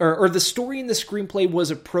 or the story in the screenplay was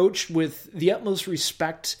approached with the utmost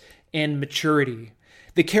respect and maturity.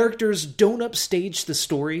 The characters don't upstage the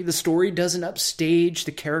story doesn't upstage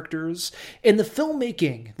the characters, and the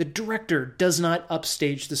filmmaking, the director, does not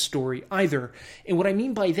upstage the story either. And what I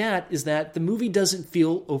mean by that is that the movie doesn't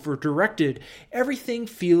feel over-directed. Everything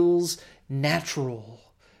feels natural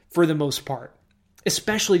for the most part.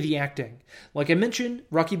 Especially the acting. Like I mentioned,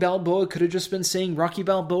 Rocky Balboa could have just been saying Rocky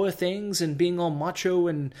Balboa things and being all macho,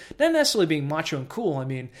 and not necessarily being macho and cool. I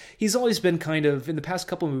mean, he's always been kind of, in the past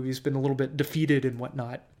couple of movies, been a little bit defeated and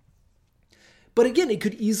whatnot. But again, it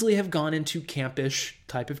could easily have gone into campish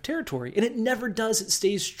type of territory, and it never does. It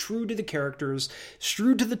stays true to the characters,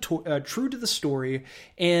 true to the story,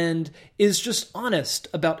 and is just honest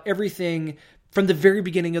about everything from the very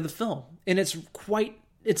beginning of the film. And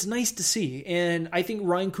it's nice to see. And I think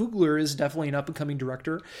Ryan Coogler is definitely an up-and-coming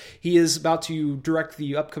director. He is about to direct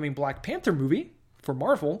the upcoming Black Panther movie for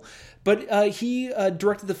Marvel, but he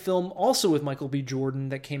directed the film also with Michael B. Jordan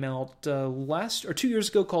that came out 2 years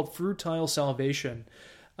ago called Fruitile Salvation.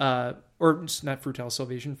 Or it's not Fruitile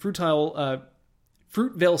Salvation, Fruitvale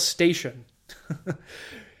Station.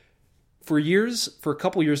 For a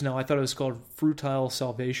couple years now, I thought it was called Fruitile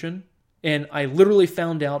Salvation. And I literally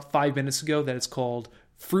found out 5 minutes ago that it's called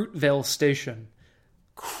Fruitvale Station.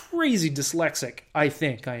 Crazy dyslexic, I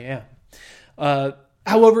think I am.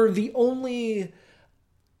 However, the only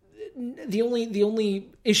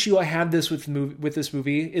issue I have with this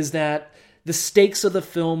movie is that the stakes of the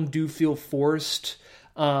film do feel forced,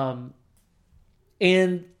 and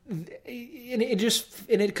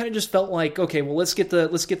it kind of just felt like, okay, well, let's get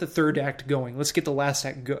the third act going, let's get the last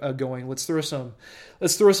act going, let's throw some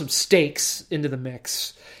stakes into the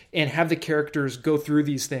mix and have the characters go through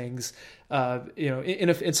these things,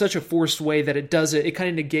 in such a forced way that it kind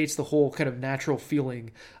of negates the whole kind of natural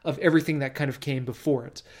feeling of everything that kind of came before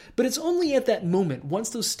it. But it's only at that moment, once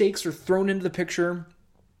those stakes are thrown into the picture,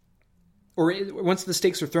 or once the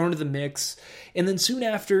stakes are thrown into the mix, and then soon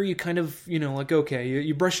after you kind of, okay,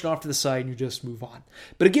 you brush it off to the side and you just move on.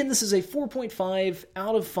 But again, this is a 4.5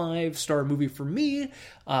 out of 5 star movie for me,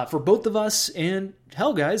 for both of us, and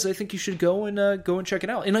hell, guys, I think you should go and check it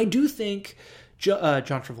out. And I do think John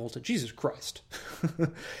Travolta, Jesus Christ.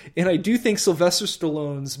 And I do think Sylvester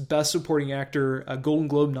Stallone's Best Supporting Actor Golden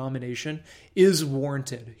Globe nomination is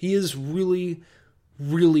warranted. He is really,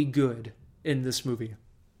 really good in this movie.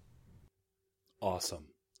 Awesome.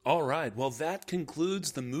 All right. Well, that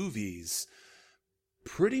concludes the movies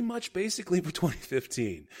pretty much basically for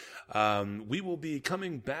 2015. We will be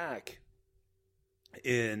coming back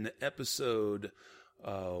in episode,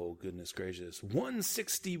 oh, goodness gracious,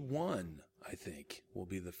 161, I think, will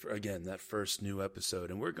be that first new episode.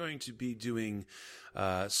 And we're going to be doing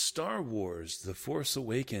Star Wars, The Force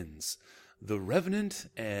Awakens, The Revenant,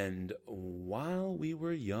 and While We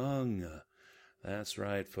Were Young. That's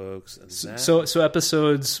right, folks. So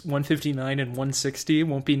episodes 159 and 160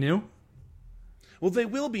 won't be new? Well, they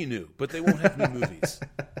will be new, but they won't have new movies.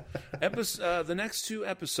 The next 2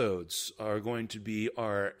 episodes are going to be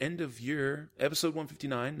our end of year, episode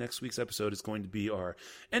 159. Next week's episode is going to be our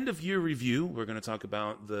end of year review. We're going to talk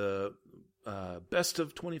about the best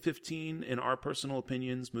of 2015 in our personal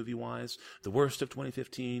opinions, movie-wise, the worst of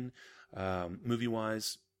 2015,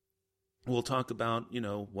 movie-wise. We'll talk about,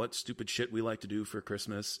 what stupid shit we like to do for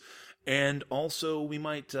Christmas. And also we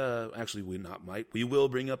might, we will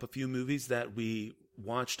bring up a few movies that we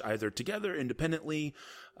watched either together, independently,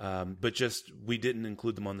 but just we didn't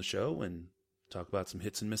include them on the show, and talk about some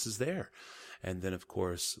hits and misses there. And then, of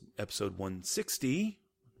course, episode 160,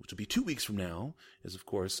 which will be 2 weeks from now, is, of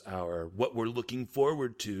course, our what we're looking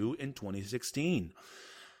forward to in 2016.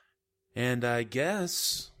 And I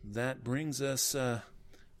guess that brings us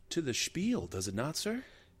to the spiel, does it not, sir?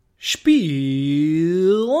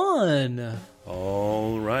 Spiel on.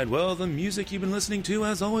 All right. Well, the music you've been listening to,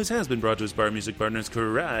 as always, has been brought to us by our music partners,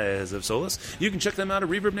 Cries of Solace. You can check them out at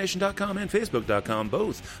ReverbNation.com and Facebook.com,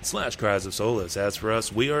 both /Cries of Solace. As for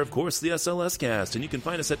us, we are, of course, the SLS Cast, and you can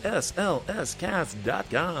find us at slscast.com.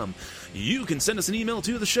 You can send us an email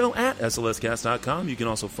to the show at slscast.com. You can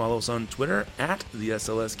also follow us on Twitter at the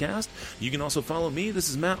SLS Cast. You can also follow me. This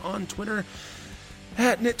is Matt on Twitter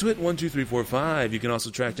at NitTwit12345. You can also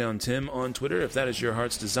track down Tim on Twitter if that is your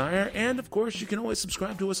heart's desire. And, of course, you can always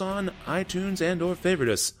subscribe to us on iTunes and or favorite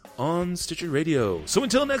us on Stitcher Radio. So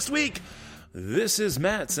until next week, this is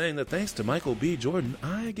Matt saying that thanks to Michael B. Jordan,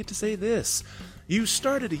 I get to say this. You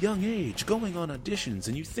start at a young age going on auditions,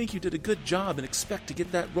 and you think you did a good job and expect to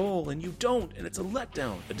get that role, and you don't, and it's a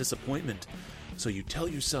letdown, a disappointment. So you tell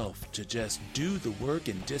yourself to just do the work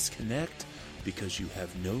and disconnect, because you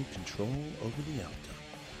have no control over the outcome.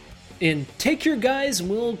 And take care, guys, and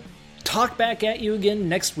we'll talk back at you again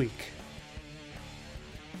next week.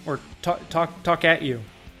 Or talk at you.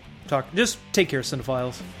 Just take care,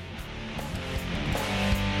 cinephiles.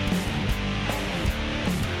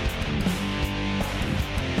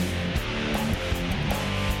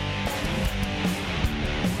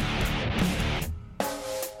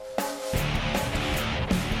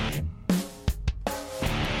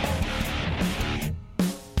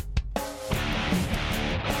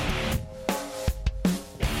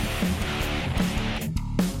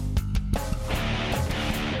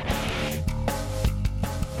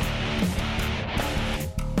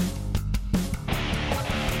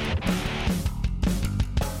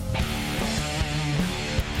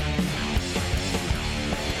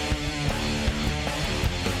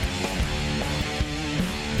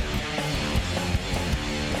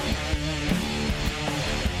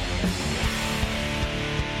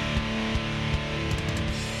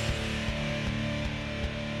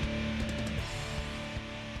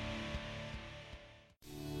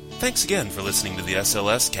 Thanks again for listening to the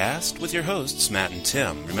SLS Cast with your hosts, Matt and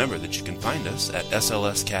Tim. Remember that you can find us at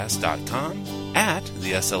slscast.com, at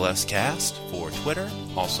the SLS Cast for Twitter,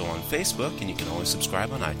 also on Facebook, and you can always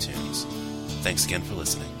subscribe on iTunes. Thanks again for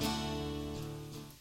listening.